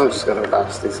playthrough. I'm just gonna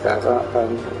bounce these guys.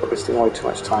 I'm wasting way too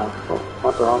much time. Oh,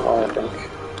 went the wrong way, I think.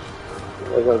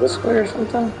 Did I go this way or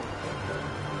something?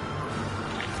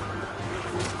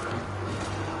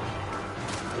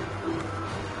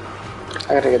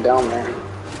 I gotta get down there.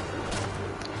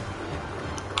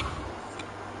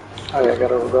 Oh yeah, I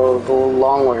gotta go the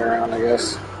long way around, I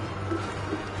guess.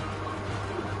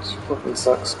 This flipping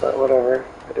sucks, but whatever.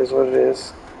 It is what it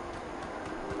is.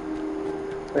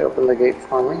 They opened the gate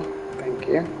for me. Thank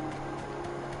you.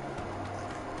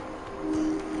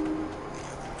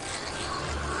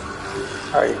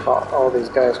 I already fought all these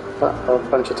guys a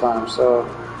bunch of times, so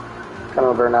kind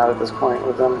of burn out at this point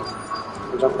with them.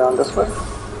 Jump down this way.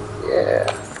 Yeah.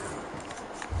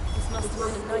 This must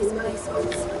have been a nice place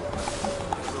once.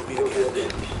 We'll be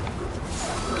again.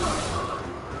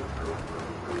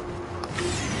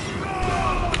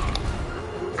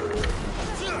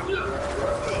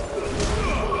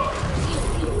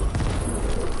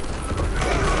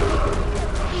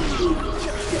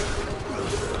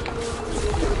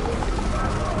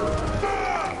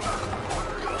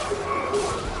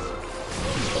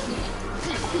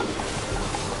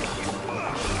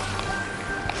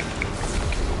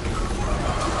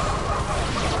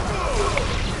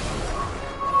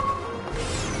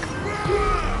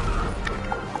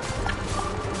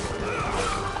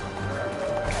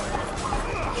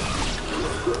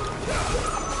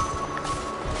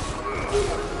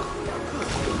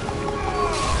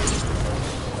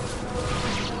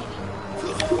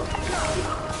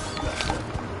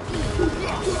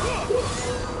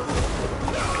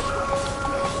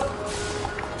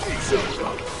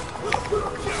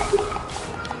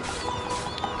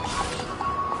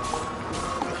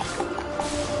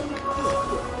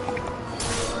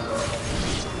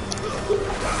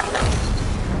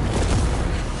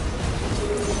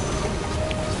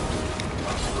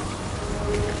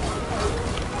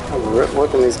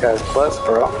 Whipping these guys' butts,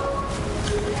 bro.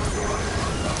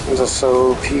 I'm just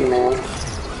so OP, man.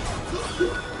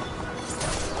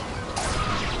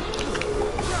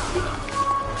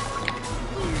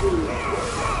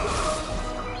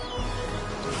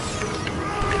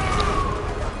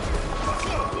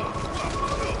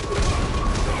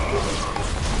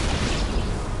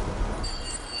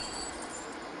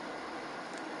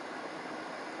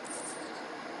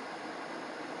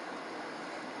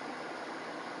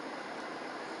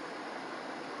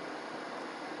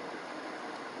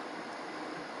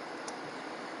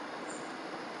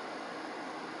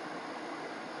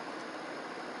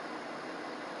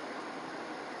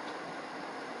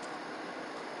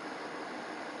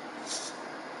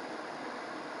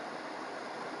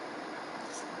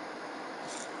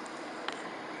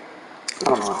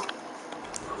 I don't know. I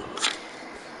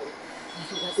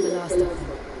think that's the last of them.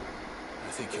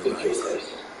 I think you're right.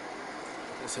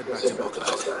 Let's head back to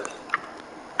Bucklight.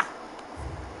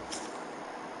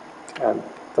 I'm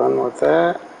done with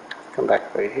that. Come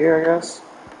back right here, I guess.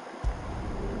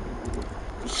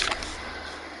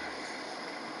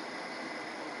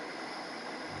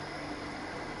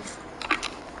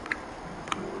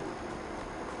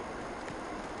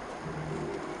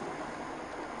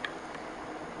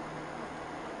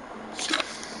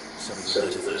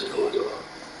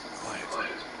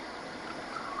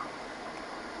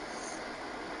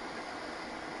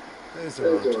 Those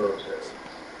are our terms.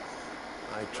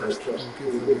 I trust you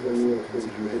will give them your full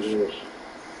consideration.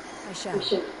 I shall.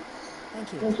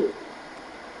 Thank you.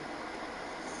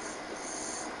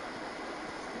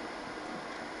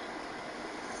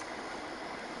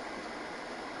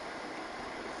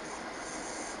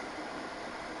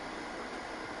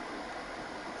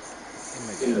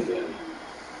 Him again.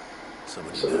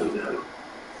 Somebody know?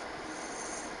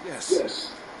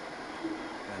 Yes.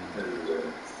 And,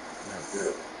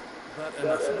 no. But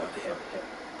enough about him.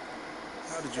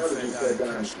 How did you fare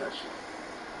down in Cashland?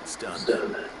 It's done. The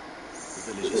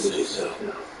village is safe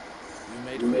now.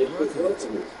 You made quick work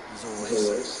of it, as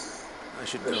always. I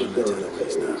should go and let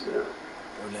Eloise know.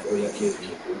 Don't let me keep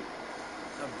you.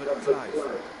 But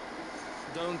Clive,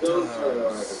 don't tell her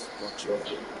I was watching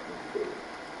you.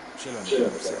 She'll only get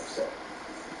upset.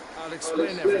 I'll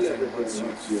explain everything once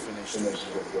you've finished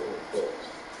with your report.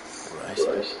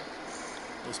 Right.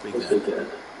 We'll speak then.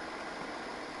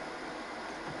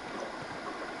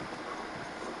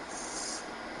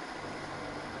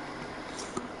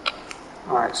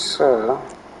 Alright, so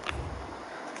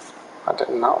I did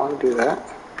not want to do that.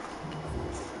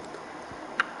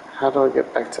 How do I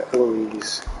get back to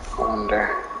Eloise? I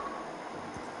wonder.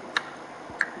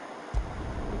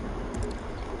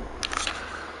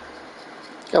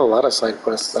 Got a lot of side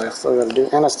quests that I still gotta do,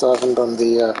 and I still haven't done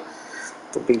the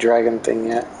big dragon thing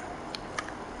yet.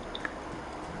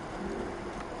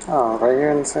 Oh, right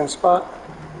here in the same spot?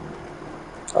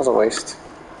 That was a waste.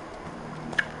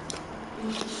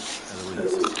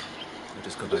 Eloise, I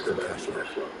just got back from Cashlock.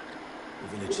 The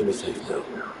village should be safe now.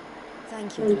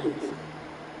 Thank you, Clive.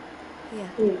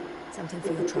 Here, something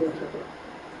for your trouble.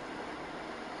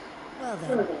 Well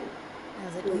then, now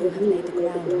that you have laid the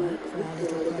groundwork for our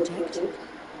little project,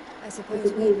 I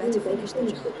suppose we'd better finish the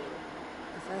job.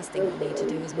 The first thing we'll need to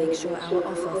do is make sure our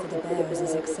offer for the bearers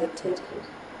is accepted.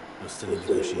 You're still in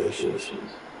negotiations.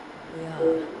 We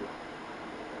are.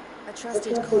 A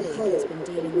trusted colleague has been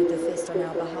dealing with the Fist on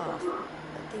our behalf,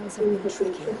 but things have been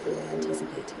trickier than we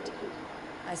anticipated.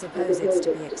 I suppose it's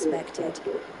to be expected.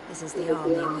 This is the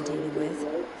army we're dealing with.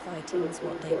 Fighting's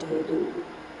what they do.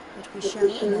 But we shall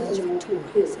emerge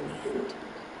victorious in the end.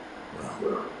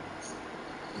 Well,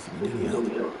 if you need any help,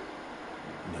 you know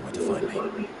where to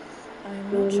find me. I'm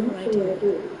not sure I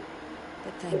do.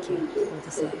 But thank you, all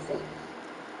the same.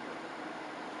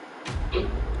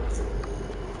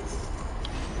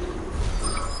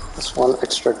 That's one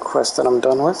extra quest that I'm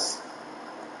done with.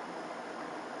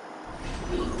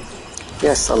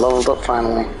 Yes, I leveled up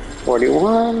finally.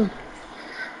 41.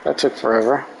 That took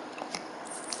forever.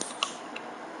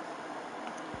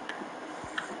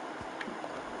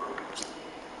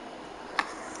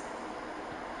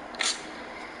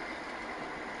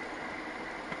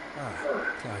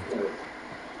 Clive.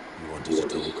 You wanted to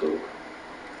talk?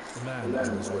 The man I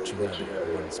was watching earlier,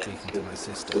 the one speaking to my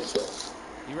sister.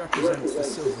 He represents the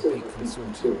Silver Peak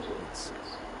Consortium. It's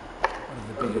one of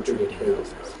the bigger trading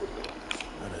houses.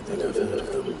 I don't think I've heard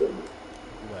of them.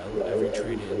 Well, every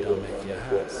trader in Dhalmekia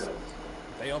has.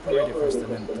 They operate across the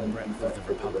length and breadth of the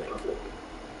Republic,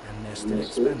 and they're still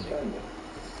expanding.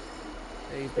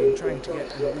 They've been trying to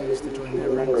get Eloise to join their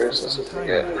ranks for some time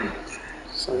now.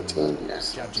 17,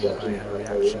 yes. Judging by her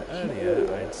reaction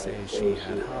earlier, I'd say she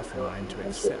had half a mind to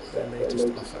accept their latest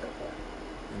offer.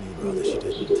 And you'd rather she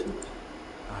didn't.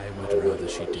 I would rather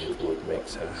she did what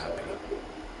makes her happy.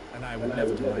 And I would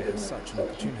never deny her such an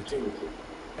opportunity.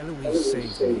 Eloise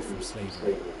saved me from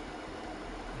slavery.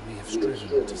 And we have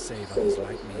striven to save others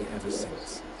like me ever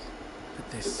since. But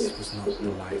this was not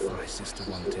the life my sister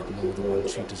wanted, nor the one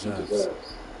she deserves.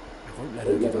 I won't let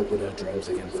her give up on her dreams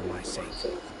again for my sake.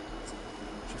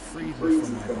 She freed me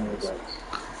from my bonds,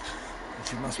 and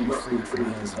she must be freed from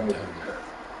hers in turn.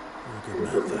 You're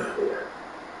a good man, Theo.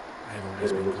 I have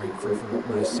always been grateful for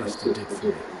what my sister did for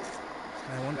me,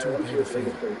 and I want to repay the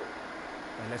favor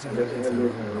by letting her live her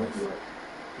own life.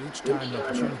 Each time the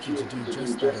opportunity to do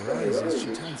just that arises, she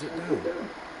turns it down.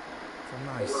 For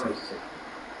my sake.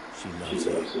 She loves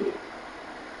you,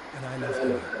 and I love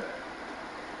her,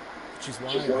 which is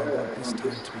why I want this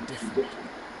time to be different.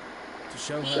 To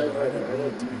show her that I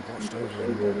don't need to be watched over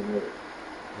anymore,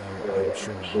 though I'm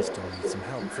sure I'll still need some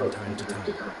help from time to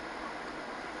time.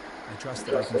 I trust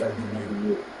that I can count on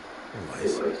you.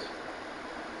 Always.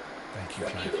 Thank you,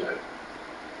 Clive.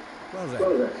 Well then,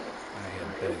 I had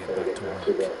better get back to work.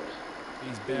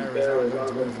 These bearers aren't going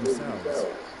to move themselves.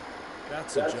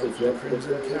 That's a joke for the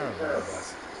Crimson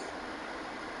Caravans.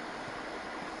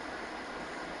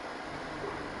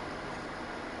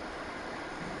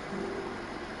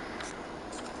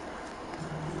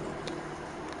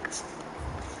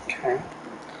 Okay.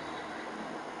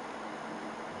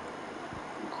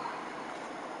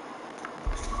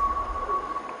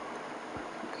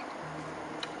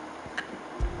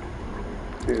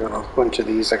 We got a bunch of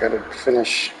these I gotta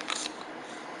finish.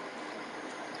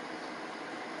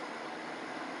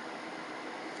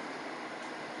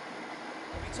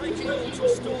 I'll be taking you all to a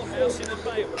storehouse in the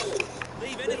Vales.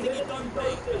 Leave anything you don't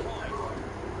need behind.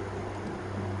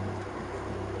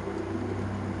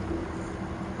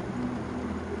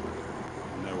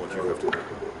 Know what you have to do.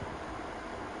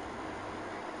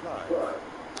 Clive,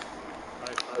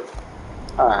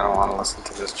 I don't want to listen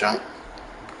to this junk.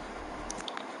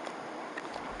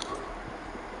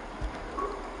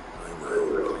 I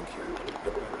will, thank you.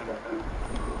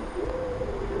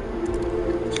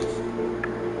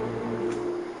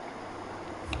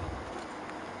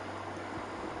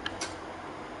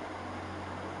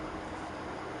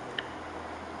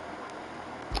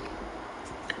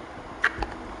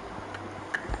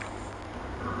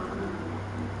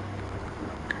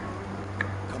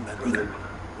 Come then, brother.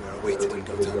 We are awaited in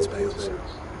Gotan's bales.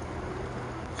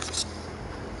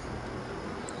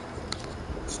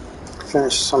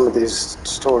 Finish some of these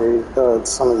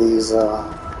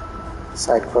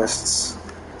side quests.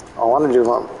 I want to do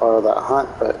one part of that hunt,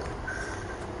 but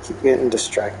keep getting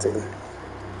distracted.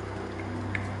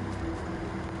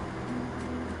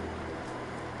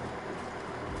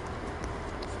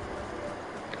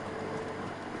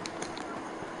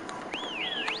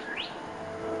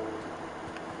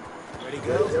 Ready,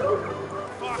 girl?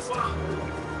 Faster!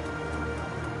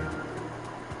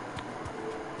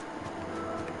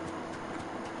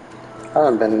 I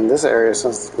haven't been in this area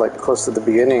since like close to the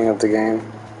beginning of the game.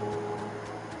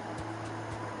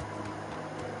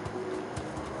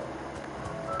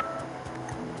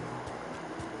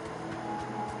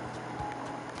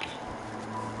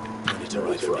 Ready to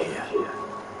ride from here.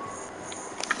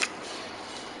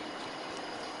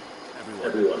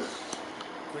 Everyone.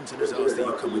 Quentin has asked that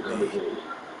you come with me.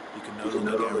 You can no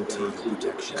longer guarantee your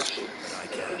protection, but I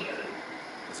can.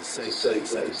 There's a safe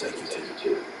place I can take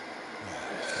you to.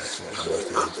 That's what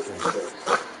I'm most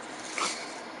for.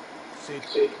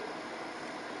 Sid,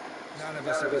 none of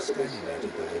us ever stand here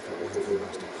today for all the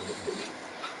most important.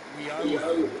 We owe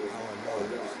him our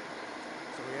lives.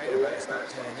 So we ain't about to start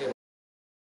telling him.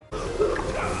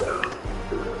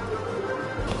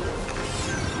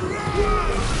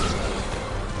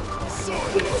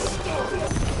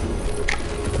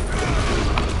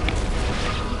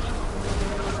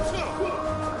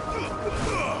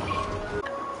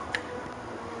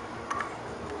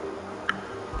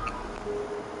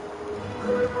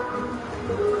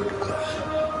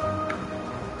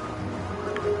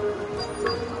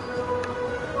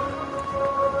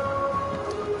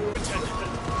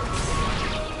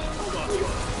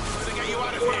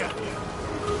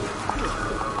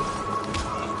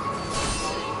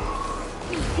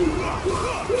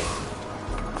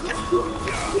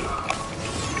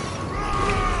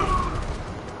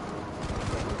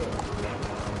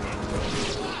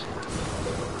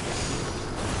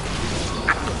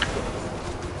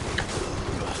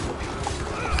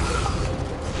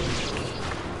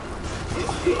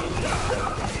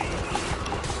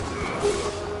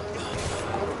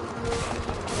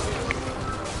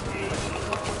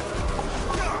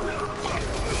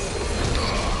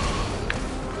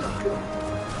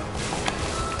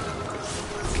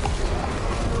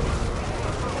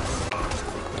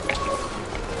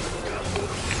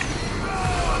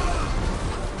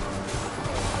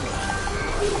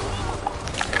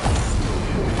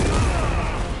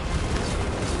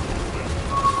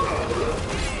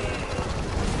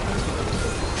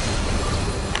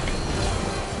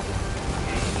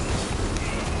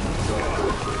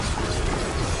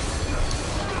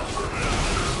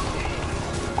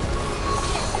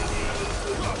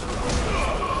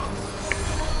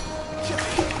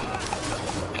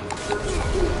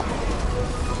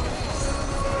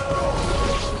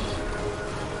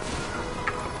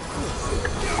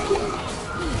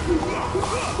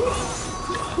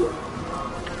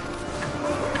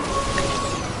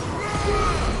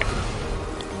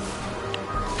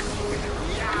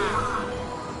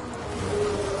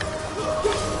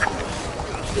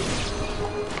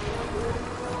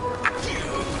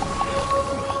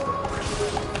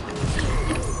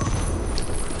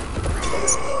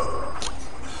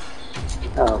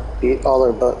 Beat all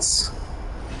their butts.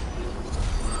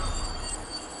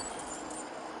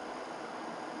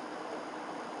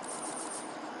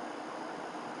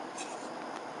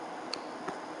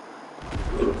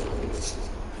 I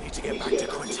need to get back to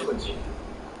Quentin.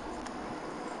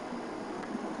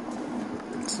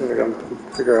 So we're gonna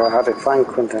figure out how to find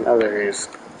Quentin other areas.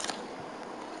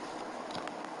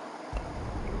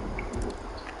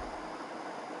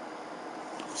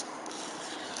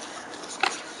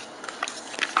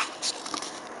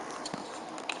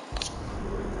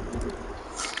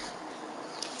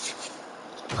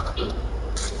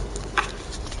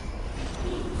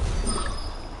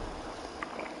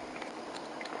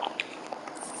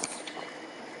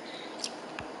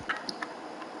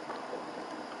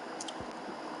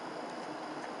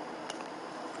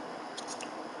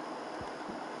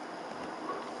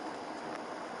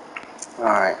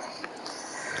 Alright.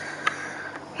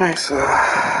 Alright, so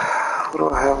what do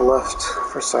I have left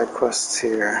for side quests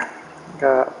here?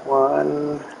 Got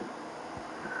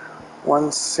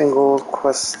one single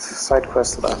side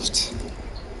quest left.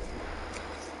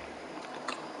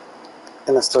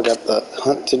 And I still got the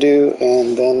hunt to do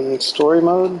and then story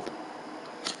mode.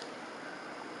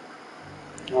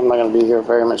 I'm not going to be here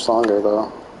very much longer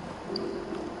though.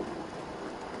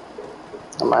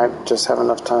 I might just have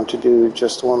enough time to do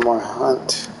just one more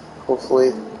hunt,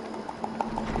 hopefully.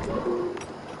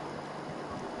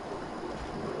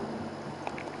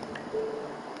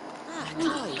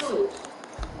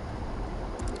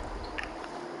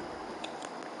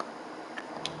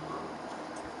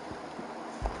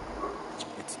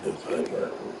 It's no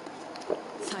burden.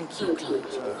 Thank you, Clive.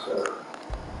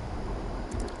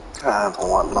 I don't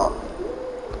want no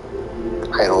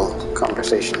idle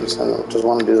conversations. I just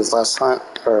want to do this last hunt,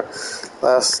 or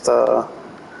last, Back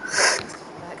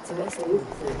to us.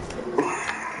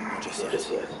 Not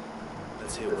just yet.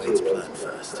 Let's hear Wade's plan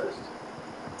first.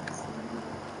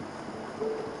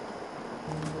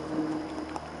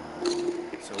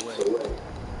 So Wade,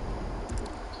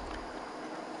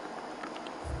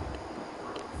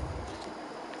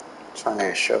 trying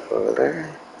to show up over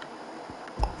there.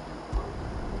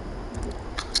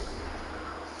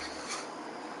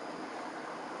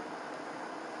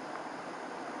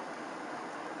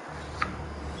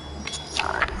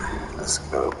 Alright, let's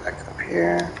go back up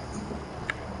here.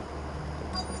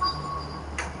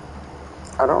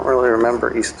 I don't really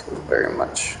remember Eastwood very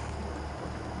much.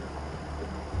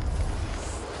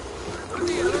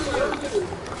 You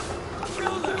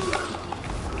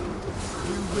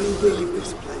will leave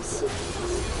this place or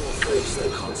face the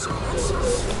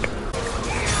consequences.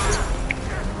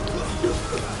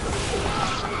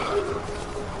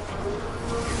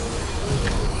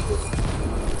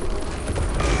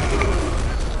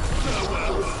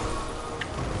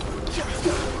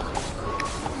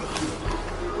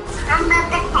 I'm a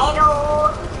potato.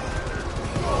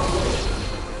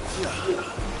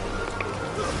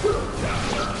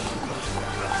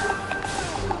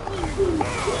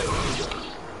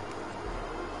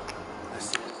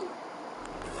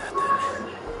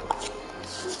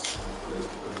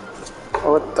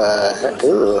 What the heck?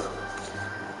 Ugh.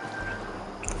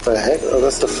 What the heck? Oh,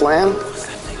 that's the flan?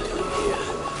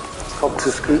 It's called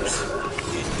 2 scoops.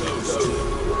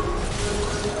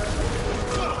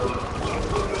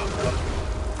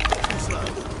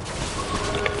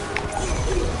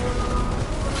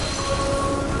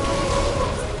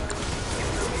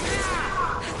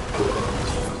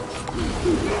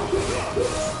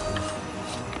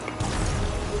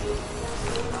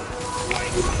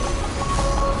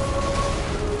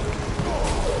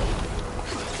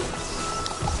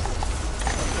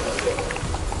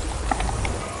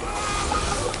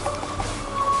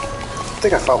 I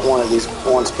think I fought one of these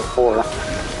once before.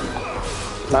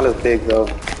 Not as big though.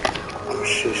 Oh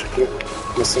sheesh, I keep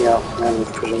missing out and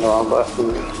pushing the wrong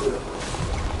button.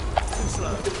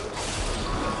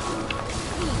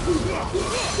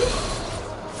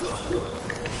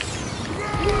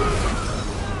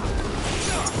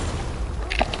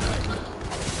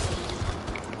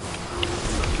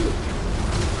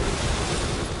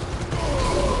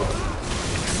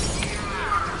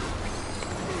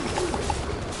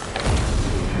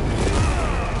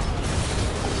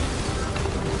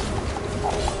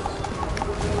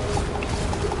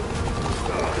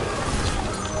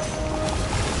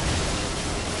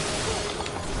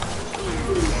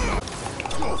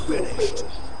 Finished.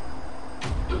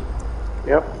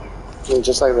 Yep, and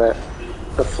just like that,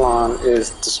 the flan is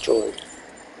destroyed.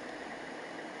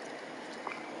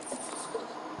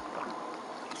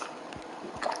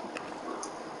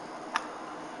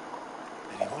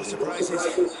 Any more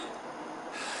surprises?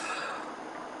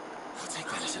 I'll take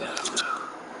that as a no.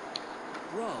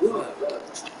 bravo.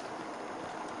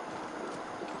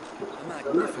 A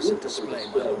magnificent display,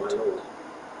 my lord. You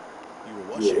were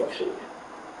watching.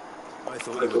 I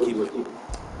thought you were keeping...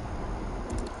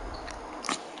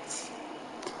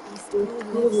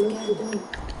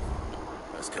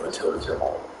 Let's go and tell them.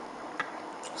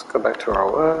 Let's go back to where I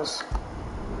was.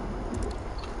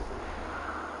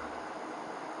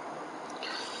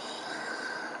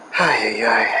 Ay, ay,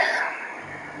 ay.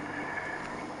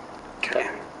 Okay.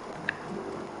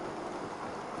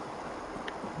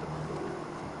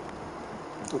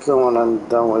 So when I'm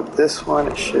done with this one,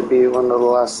 it should be one of the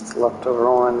last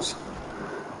leftover ones.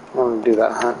 I'm going to do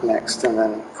that hunt next and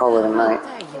then call it a night.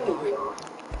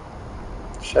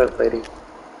 Shut up, lady.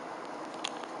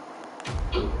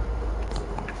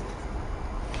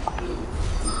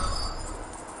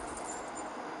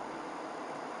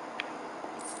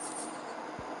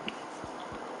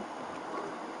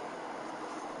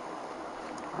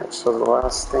 Alright, so the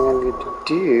last thing I need to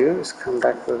do is come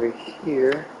back over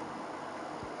here.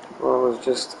 Where I was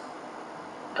just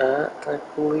at, I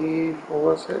believe. What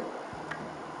was it?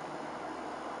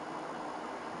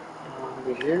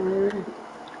 Over here, maybe?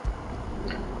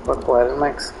 Look what it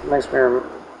makes me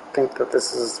think that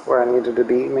this is where I needed to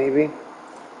be, maybe.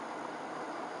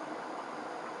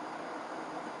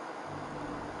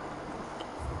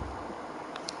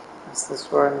 Is this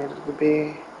where I needed to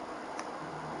be?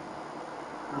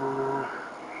 I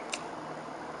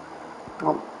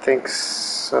don't think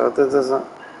so. This isn't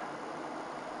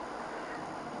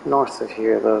north of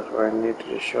here, though, is where I needed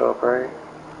to show up, right?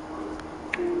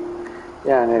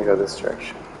 Yeah, I need to go this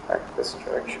direction. Back this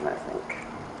direction, I think.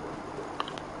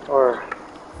 Or,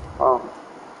 well,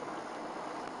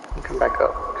 I'll come back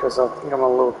up, because I think I'm a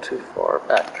little too far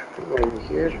back. I think maybe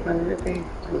here's where I need to be,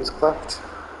 in this cleft.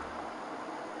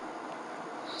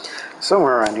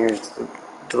 Somewhere around here is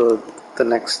the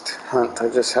next hunt. I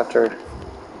just have to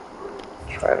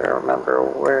try to remember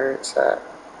where it's at.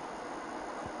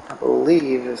 I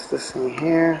believe it's this thing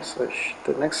here, so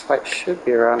the next fight should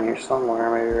be around here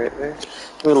somewhere, maybe right there.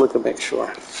 Let me look and make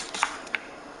sure.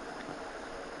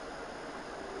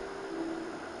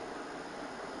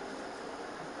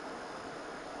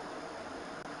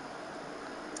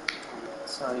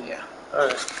 So yeah,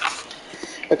 alright.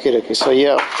 Okay, so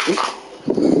yeah,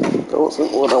 that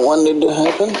wasn't what I wanted to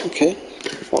happen. Okay,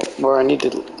 well, where I need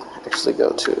to actually go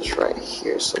to is right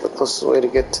here. So the closest way to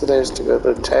get to there is to go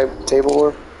to the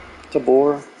tabor,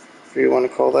 if you want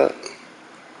to call that.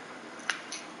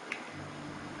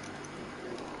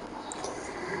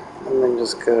 And then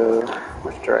just go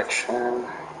which direction?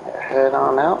 Yeah, head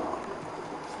on out.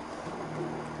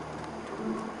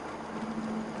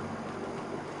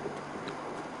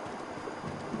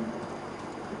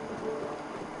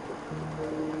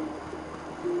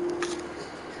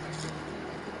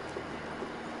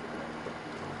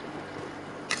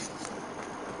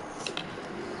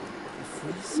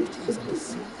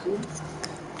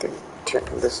 Turn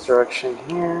this direction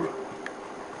here.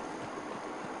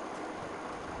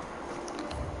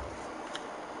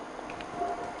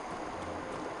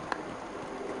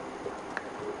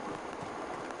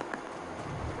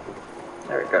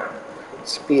 There we go.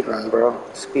 Speed run, bro.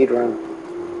 Speed run.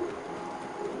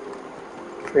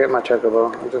 Forget my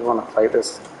chocobo. I just want to fight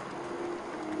this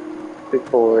big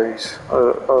boys.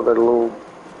 Oh, the little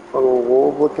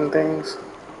wolf-looking things.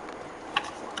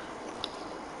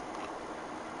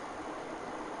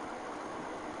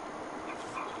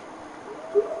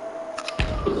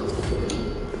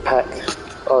 Pack.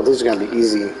 Oh, these are gonna be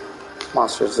easy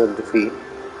monsters to defeat.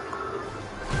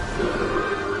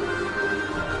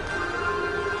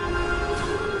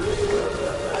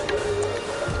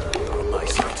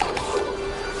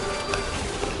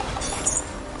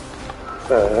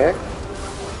 The heck?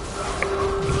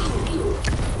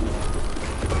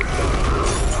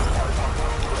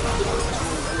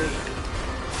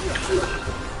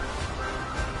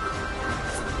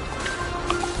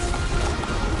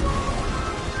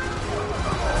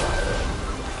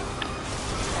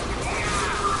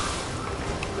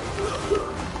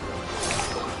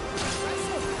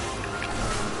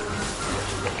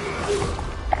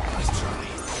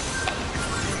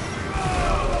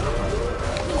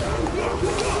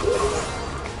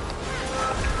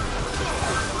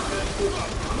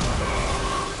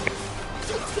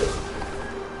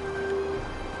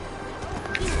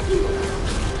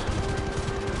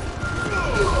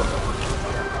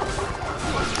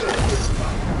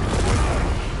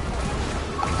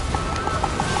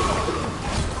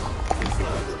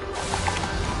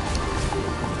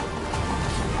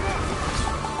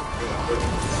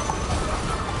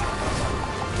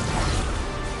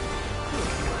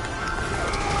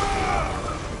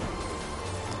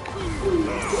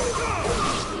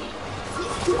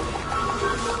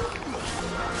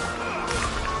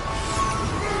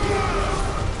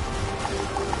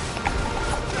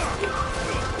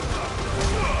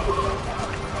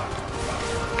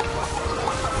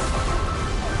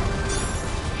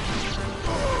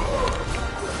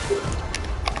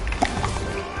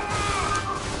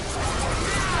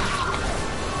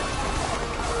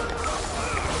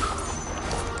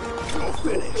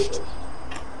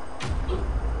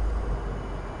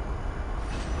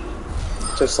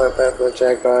 Just like that, the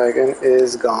Jack Wagon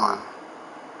is gone.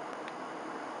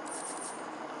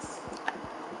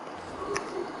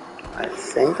 I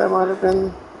think that might have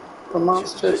been the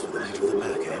monster. I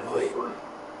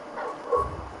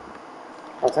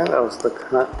think that was the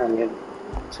hunt I needed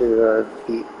to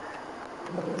beat.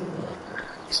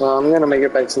 So I'm gonna make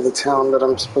it back to the town that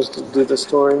I'm supposed to do the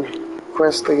story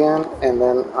quest again, and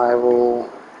then I will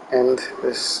end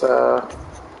this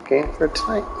game for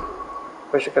tonight.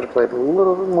 Wish I could have played a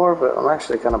little bit more, but I'm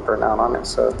actually kind of burnt out on it.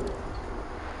 So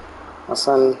my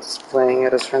son's playing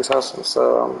at his friend's house, and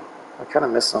so I kind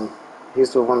of miss him.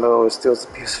 He's the one that always steals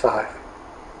the PS5.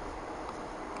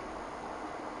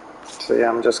 So yeah,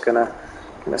 I'm just gonna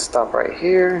stop right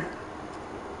here.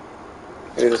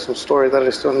 Maybe there's some story that I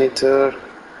still need to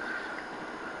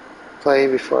play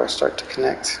before I start to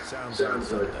connect. Sounds like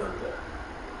thunder.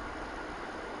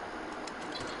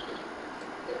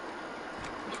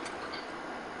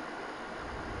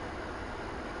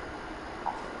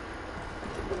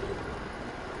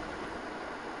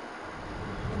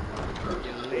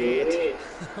 You're late.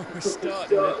 I was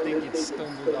starting to think you'd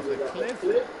stumbled off a cliff.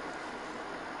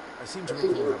 I seem to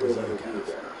recall that was you, Gav.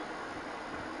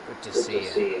 Good to see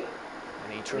you.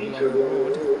 Any trouble on the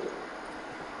road?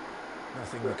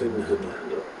 Nothing we couldn't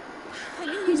handle. I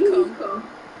knew you'd come.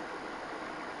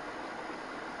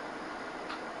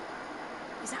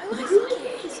 Is that who I think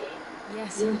it is?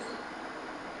 Yes.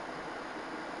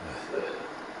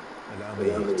 Allow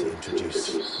me to introduce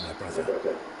my brother,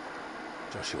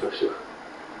 Joshua.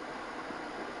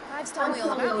 I've told me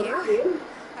all about you.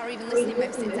 Or even listening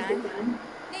most of the time.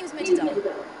 Name's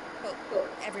Mididol. But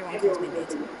everyone calls me Mid.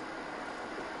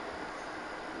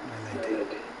 My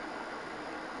lady.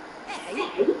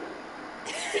 Hey?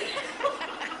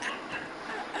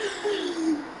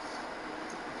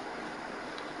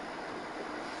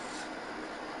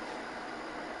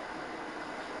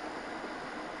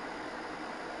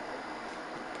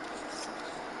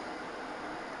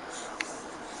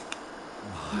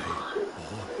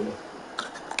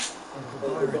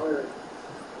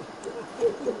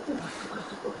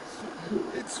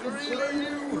 It's really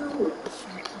you!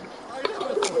 I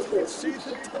never thought you'd see the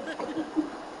day.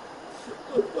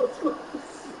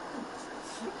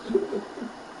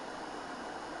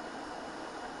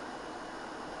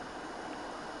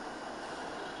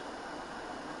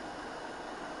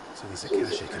 So these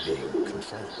Akashic are being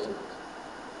controlled.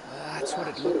 That's what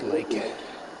it looked like.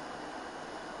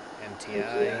 Empty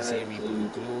eyes, eerie blue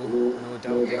glow. No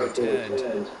doubt they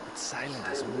returned. But silent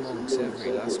as monks,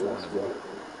 every last one of them.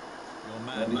 Your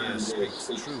man here speaks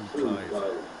true,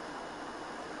 Clive.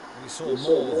 We saw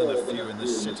more than a few in the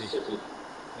city.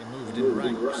 They moved in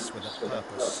ranks with a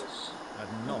purpose, and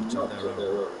not of their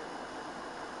own.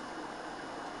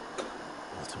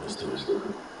 Ultima's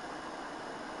doing.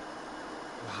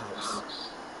 Perhaps.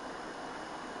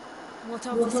 What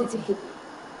of the city?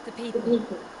 The people?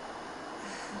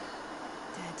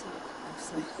 Dead,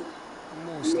 mostly.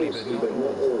 Mostly, but not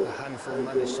all. A handful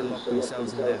managed to lock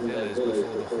themselves in their villas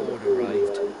before the horde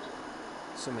arrived.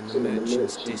 Some in the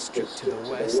merchants' district to the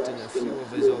west, and a few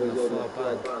others on the far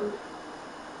bank.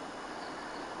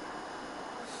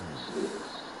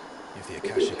 If the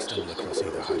Akashic stumble across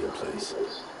either hiding place,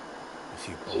 a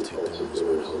few bolted doors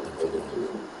won't hold them for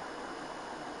long.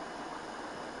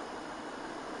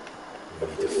 We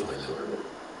need to find them,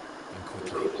 and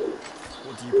quickly.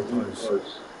 What do you propose?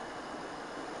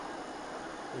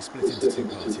 We split into two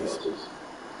parties.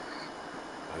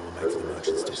 I will make for the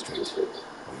merchants' district,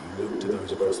 while you look to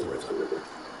those across the river.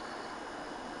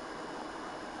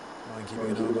 Mind keeping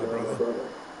an eye on my brother?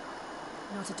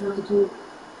 Not at all.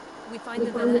 We find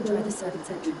the villa and try the servants'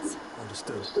 entrance.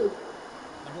 Understood.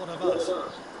 And what of us?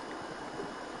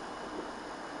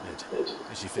 Ned,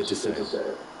 is she fit to sail?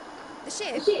 The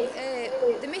ship?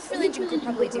 The Mithril engine could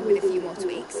probably do with a few more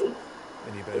tweaks.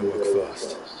 Then you better work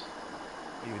fast.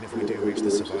 Even if we do reach the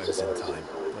survivors in time,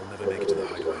 they'll never make it to the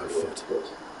hideaway on foot.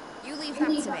 You leave that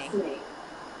to me.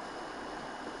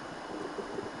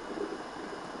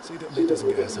 See that Ned doesn't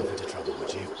get herself into trouble,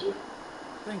 would you?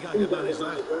 Think I can manage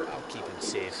that? I'll keep him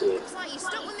safe. Looks like you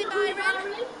stuck with me,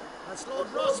 Byron. That's Lord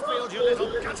Rossfield, you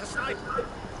little gutter-snipe!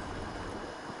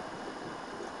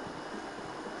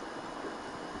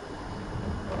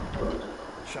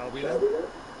 Shall we then?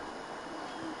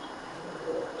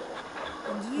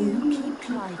 And you keep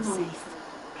Clive safe.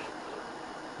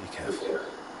 Be careful.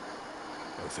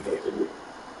 Both of you.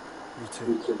 You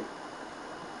too.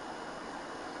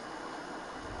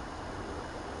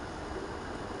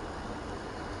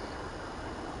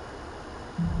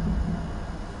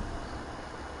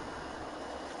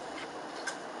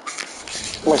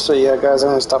 So yeah, guys, I'm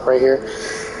gonna stop right here,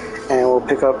 and we'll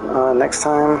pick up next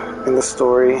time in the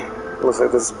story. It looks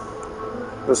like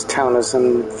this town is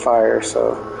in fire.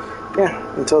 So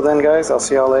yeah, until then, guys, I'll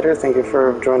see y'all later. Thank you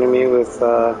for joining me with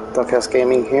DelCast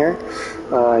Gaming here.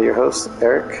 Your host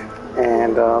Eric,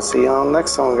 and I'll see y'all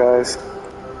next time, guys.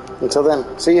 Until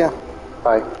then, see ya.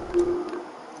 Bye.